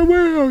Amazon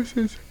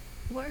warehouses.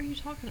 What are you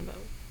talking about?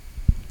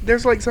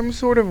 There's like some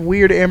sort of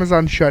weird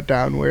Amazon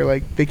shutdown where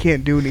like they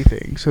can't do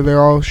anything, so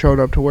they're all showed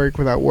up to work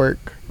without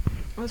work.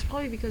 Well, it's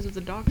probably because of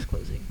the docks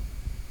closing.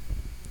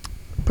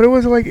 But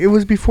it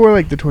was before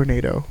like the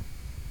tornado.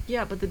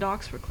 Yeah, but the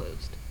docks were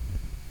closed.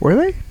 Were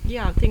they?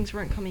 Yeah, things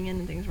weren't coming in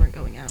and things weren't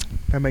going out.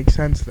 That makes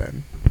sense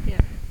then. Yeah.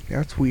 Yeah,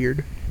 that's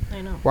weird. I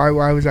know. Why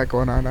was that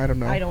going on? I don't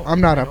know. I don't- I'm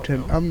not I up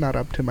don't to know. I'm not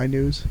up to my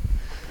news.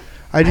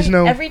 I just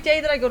know Every day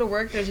that I go to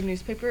work, there's a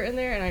newspaper in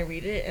there, and I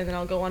read it, and then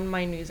I'll go on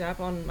my news app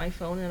on my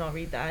phone, and I'll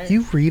read that.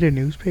 you read a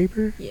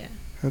newspaper? Yeah.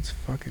 That's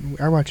fucking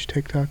I watch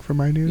TikTok for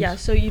my news. Yeah,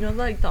 so you know,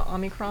 like, the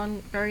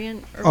Omicron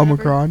variant? Or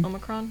Omicron. whatever?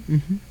 Omicron?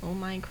 Mhm.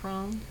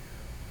 Omicron.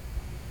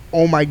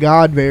 Oh my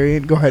god,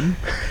 variant. Go ahead.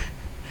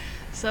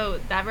 So,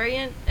 that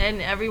variant,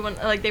 and everyone,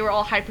 like, they were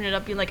all hyping it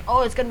up, being like,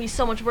 oh, it's gonna be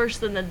so much worse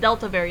than the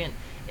Delta variant.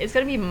 It's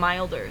gonna be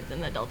milder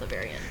than the Delta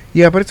variant.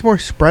 Yeah, but it's more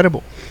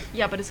spreadable.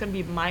 Yeah, but it's gonna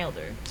be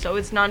milder, so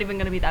it's not even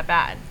gonna be that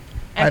bad.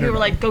 I And don't people were know.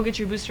 like, go get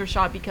your booster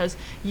shot because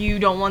you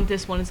don't want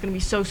this one. It's gonna be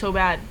so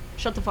bad.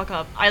 Shut the fuck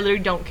up. I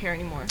literally don't care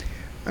anymore.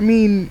 I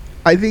mean,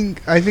 I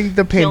think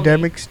the Kill me.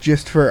 pandemic's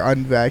just for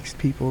unvaxxed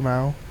people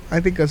now. I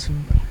think us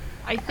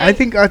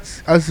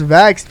us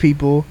vaxxed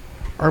people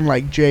are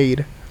like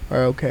Jade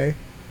are okay.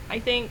 I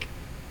think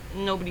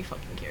nobody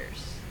fucking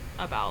cares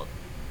about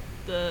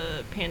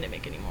the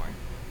pandemic anymore.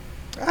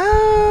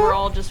 We're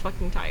all just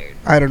fucking tired.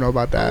 I don't know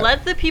about that.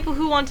 Let the people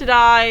who want to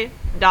die,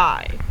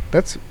 die.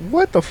 That's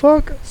what the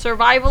fuck?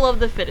 Survival of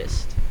the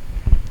fittest.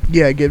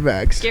 Yeah, get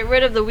vaxxed. Get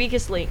rid of the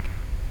weakest link.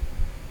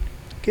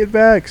 Get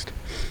vaxxed.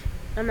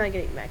 I'm not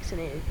getting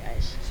vaccinated,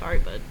 guys. Sorry,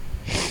 bud.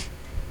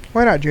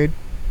 Why not, Jade?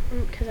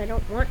 Because I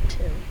don't want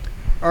to.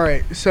 All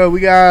right, so we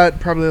got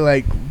probably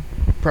like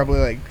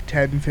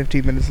 10,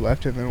 15 minutes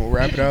left, and then we'll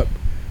wrap it up.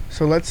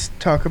 So let's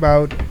talk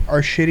about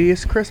our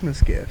shittiest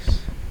Christmas gifts.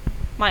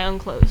 My own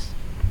clothes.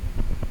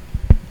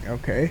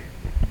 Okay.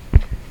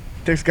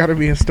 There's got to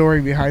be a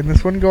story behind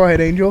this one. Go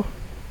ahead, Angel.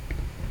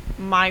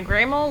 My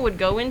grandma would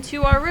go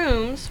into our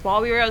rooms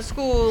while we were at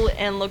school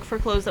and look for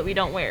clothes that we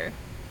don't wear.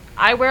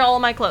 I wear all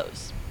my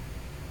clothes.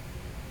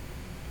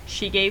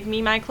 She gave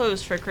me my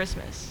clothes for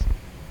Christmas.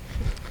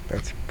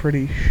 That's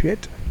pretty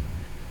shit.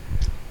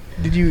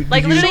 Did you?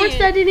 Like, did you literally, Shorts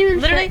that didn't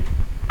even literally, fit.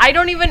 I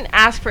don't even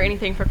ask for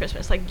anything for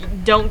Christmas. Like,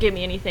 don't give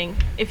me anything.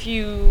 If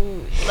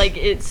you, like,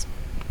 it's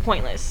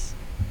pointless.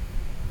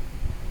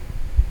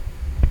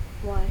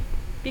 Why?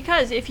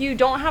 Because if you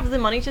don't have the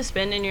money to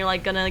spend and you're,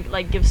 like, gonna,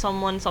 like, give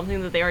someone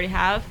something that they already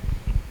have,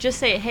 just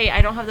say, hey,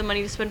 I don't have the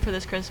money to spend for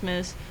this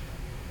Christmas.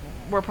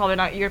 You're probably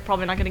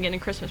not gonna get any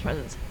Christmas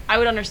presents. I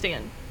would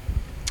understand.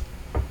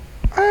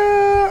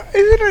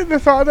 Isn't it the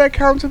thought that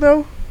counts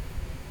though?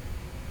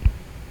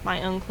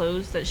 My own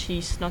clothes that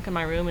she snuck in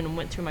my room and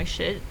went through my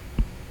shit.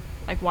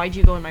 Like, why'd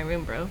you go in my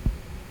room, bro?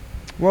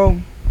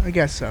 Well, I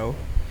guess so.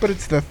 But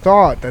it's the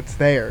thought that's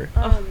there.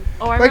 Oh,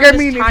 I Like, remember I this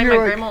mean, if time you're my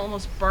like- grandma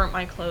almost burnt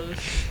my clothes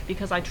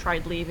because I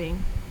tried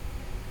leaving.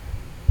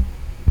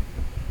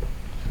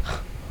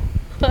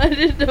 I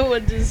didn't know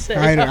what to say.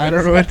 I know, I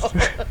don't know what to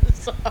say.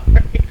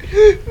 Sorry.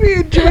 Me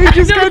and Jay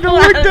just kind of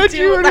looked at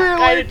you and we were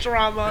like,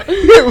 drama.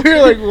 yeah, we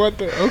were like, what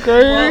the?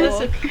 Okay. Well,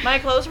 listen, my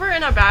clothes were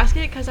in a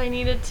basket because I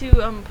needed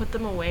to put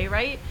them away,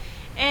 right?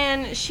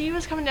 And she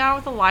was coming down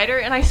with a lighter,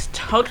 and I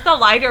took the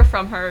lighter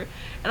from her,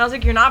 and I was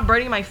like, "You're not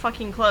burning my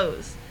fucking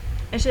clothes."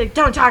 And she's like,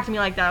 "Don't talk to me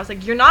like that." I was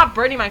like, "You're not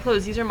burning my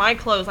clothes. These are my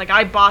clothes. Like,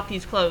 I bought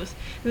these clothes."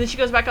 And then she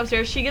goes back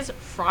upstairs. She gets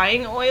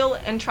frying oil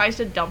and tries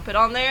to dump it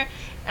on there,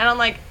 and I'm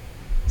like,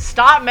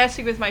 "Stop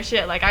messing with my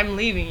shit. Like, I'm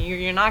leaving.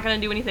 You're not gonna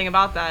do anything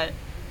about that."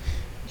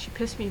 She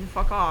pissed me the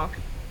fuck off.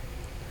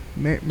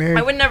 Merry,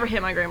 I would never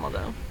hit my grandma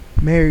though.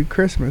 Merry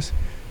Christmas.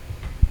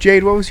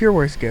 Jade, what was your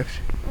worst gift?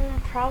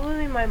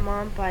 Probably my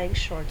mom buying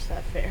shorts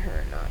that fit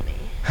her, not me.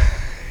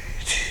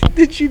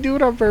 Did she do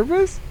it on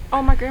purpose?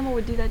 Oh, my grandma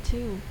would do that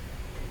too.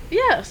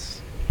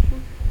 Yes.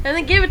 And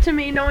then give it to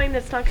me knowing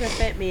that's not going to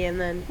fit me, and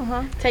then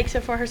Uh-huh. takes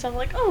it for herself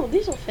like, oh,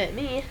 these will fit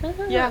me.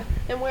 Yeah.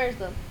 And wears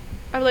them.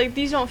 I'm like,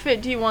 these don't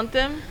fit. Do you want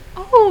them?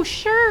 Oh,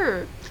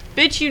 sure.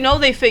 Bitch, you know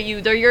they fit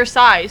you. They're your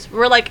size.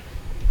 We're like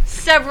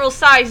several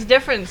size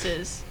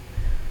differences.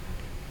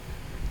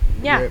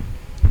 Yeah. Rip.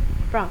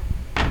 Bro.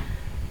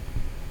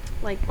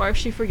 Like, Or if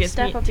she forgets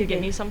Step me up to your get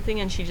game. me something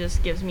and she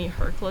just gives me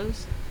her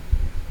clothes.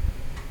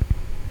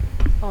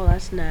 oh,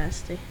 that's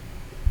nasty.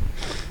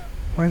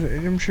 Why is it?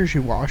 I'm sure she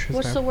washes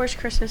What's the them. worst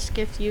Christmas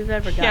gift you've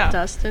ever got, Yeah.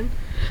 Dustin?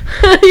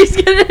 he's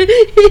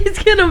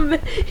gonna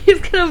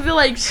feel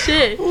like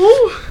shit.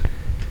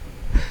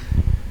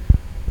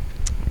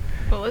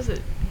 What was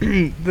it?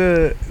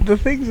 the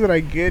things that I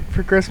get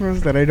for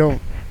Christmas that I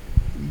don't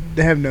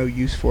have no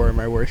use for are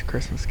my worst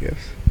Christmas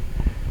gifts.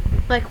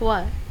 Like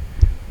what?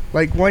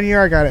 Like one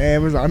year I got an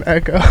Amazon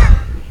Echo.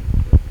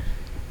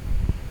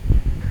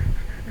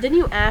 Didn't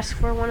you ask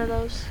for one of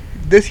those?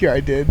 This year I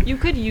did. You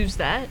could use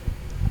that.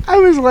 I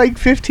was like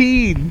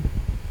 15.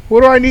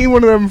 What do I need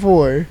one of them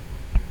for?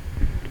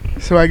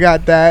 So I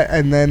got that,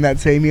 and then that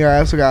same year I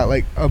also got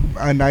like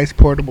a nice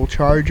portable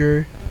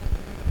charger.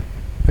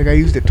 Like I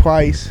used it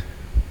twice.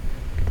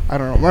 I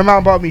don't know. My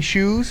mom bought me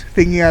shoes,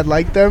 thinking I'd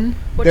like them.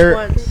 Which They're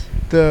ones?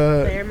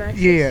 the The Air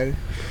Maxes? yeah,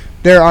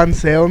 they're on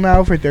sale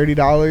now for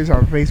 $30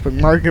 on Facebook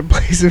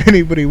Marketplace if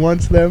anybody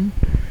wants them.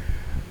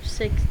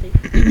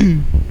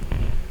 60.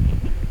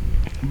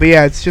 But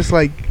yeah, it's just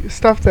like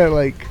stuff that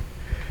like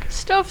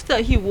Stuff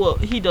that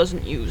he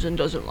doesn't use and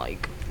doesn't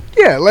like.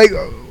 yeah, like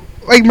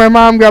my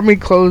mom got me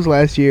clothes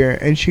last year,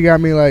 and she got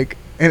me like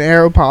an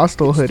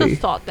Aeropostale It's the hoodie.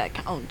 thought that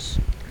counts.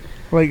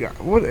 Like,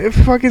 what if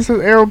fucking says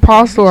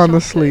Aeropostale on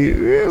the Something.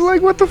 sleeve?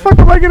 Like, what the fuck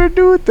am I gonna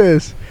do with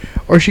this?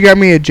 Or she got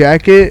me a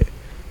jacket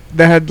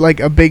that had like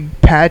a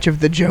big patch of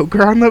the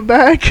Joker on the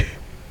back.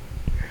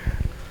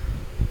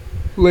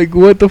 Like,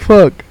 what the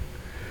fuck?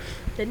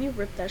 Didn't you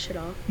rip that shit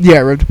off? Yeah, I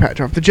ripped the patch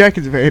off. The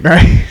jacket's very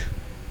nice.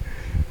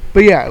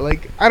 But yeah,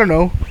 like, I don't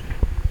know.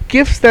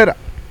 Gifts that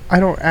I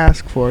don't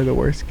ask for are the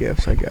worst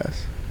gifts, I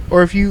guess.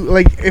 Or if you,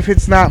 like, if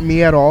it's not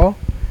me at all,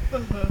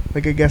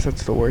 like, I guess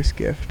that's the worst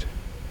gift.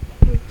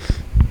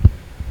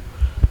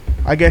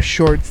 I guess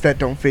shorts that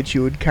don't fit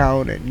you would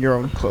count, and your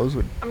own clothes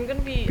would I'm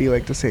gonna be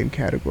like the same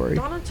category.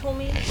 Donna told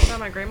me that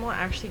my grandma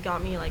actually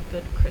got me like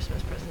good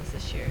Christmas presents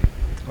this year,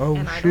 Oh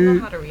and I don't know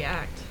shit! how to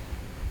react.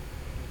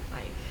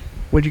 Like,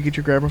 What'd you get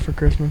your grandma for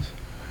Christmas?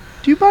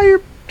 Do you buy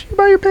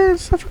your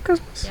parents stuff for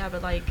Christmas? yeah,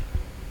 but like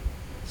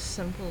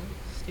simple,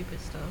 stupid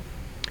stuff.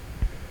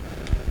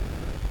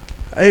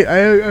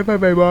 I buy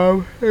my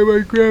mom and my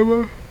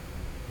grandma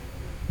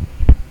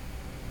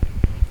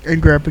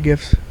and grandpa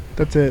gifts.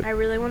 That's it. I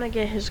really want to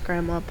get his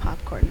grandma a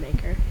popcorn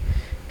maker.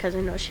 Because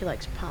I know she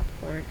likes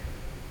popcorn.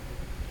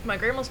 My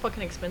grandma's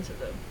fucking expensive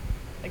though.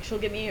 Like she'll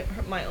get me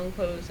my own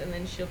clothes, and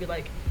then she'll be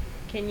like,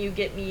 "Can you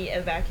get me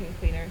a vacuum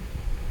cleaner?"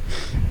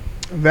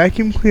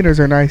 Vacuum cleaners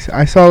are nice.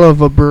 I saw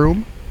a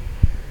broom.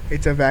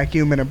 It's a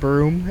vacuum and a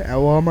broom at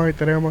Walmart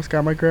that I almost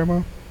got my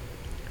grandma.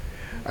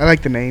 I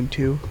like the name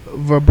too.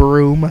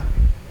 Vabroom.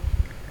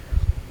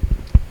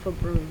 For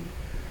broom.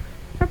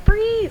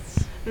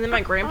 Febreze! And then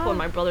my grandpa and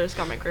my brothers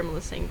got my grandma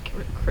the same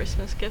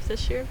Christmas gift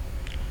this year.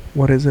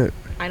 What is it?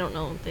 I don't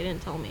know. They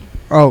didn't tell me.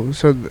 Oh,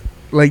 so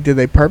like, did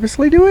they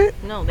purposely do it?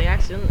 No, they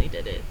accidentally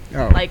did it.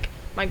 Oh. Like,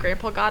 my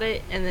grandpa got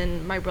it, and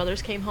then my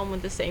brothers came home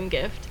with the same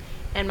gift,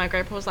 and my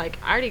grandpa was like,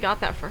 I already got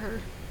that for her.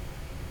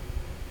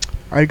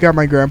 I got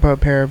my grandpa a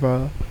pair of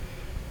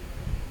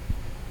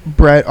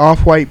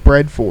off-white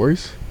bread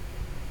fours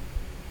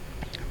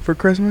for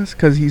Christmas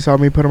because he saw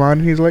me put them on,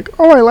 and he's like,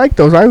 "Oh, I like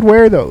those. I would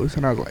wear those."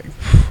 And I was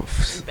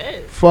like,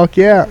 Bet. "Fuck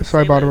yeah!" So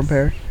I Say bought him a less.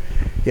 pair.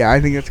 Yeah, I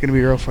think it's gonna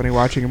be real funny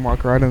watching him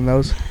walk around in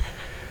those.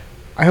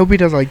 I hope he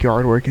does like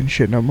yard work and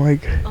shit. And I'm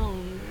like,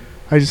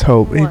 I just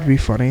hope What? it'd be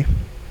funny.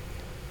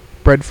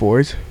 Bread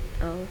fours.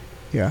 Oh.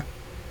 Yeah.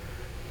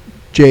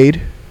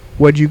 Jade,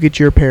 what'd you get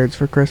your parents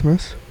for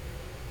Christmas?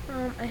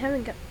 I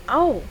haven't got.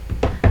 Oh!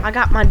 I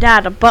got my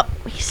dad a butt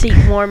seat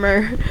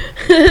warmer.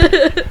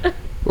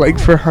 Like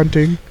for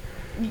hunting,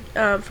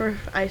 For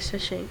ice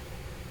fishing.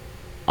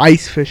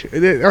 ice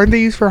fishing. Aren't they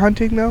used for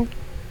hunting though?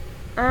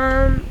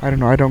 I don't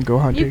know. I don't go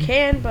hunting. You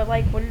can, but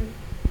like when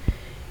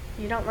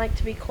you don't like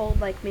to be cold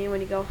like me, when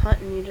you go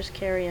hunting, you just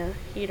carry a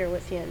heater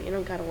with you, and you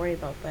don't gotta worry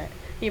about that.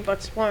 Your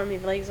butt's warm,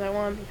 your legs are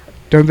warm. Your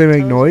Don't they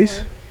make toes noise?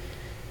 warm.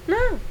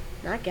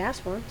 No, not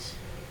gas ones.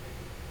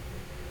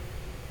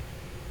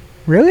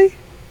 Really?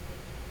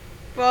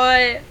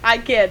 Boy, I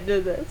can't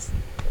do this.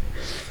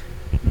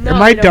 No,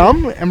 Am I don't.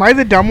 dumb? Am I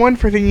the dumb one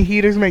for thinking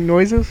heaters make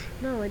noises?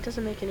 No, it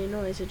doesn't make any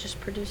noise. It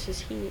just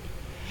produces heat.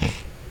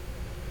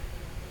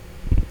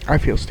 I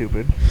feel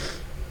stupid.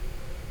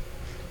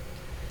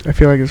 I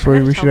feel like it's I where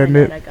gotta we tell should my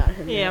end dad it. I got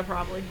him Yeah, that.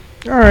 probably.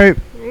 All right.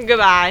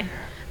 Goodbye.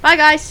 Bye,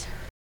 guys.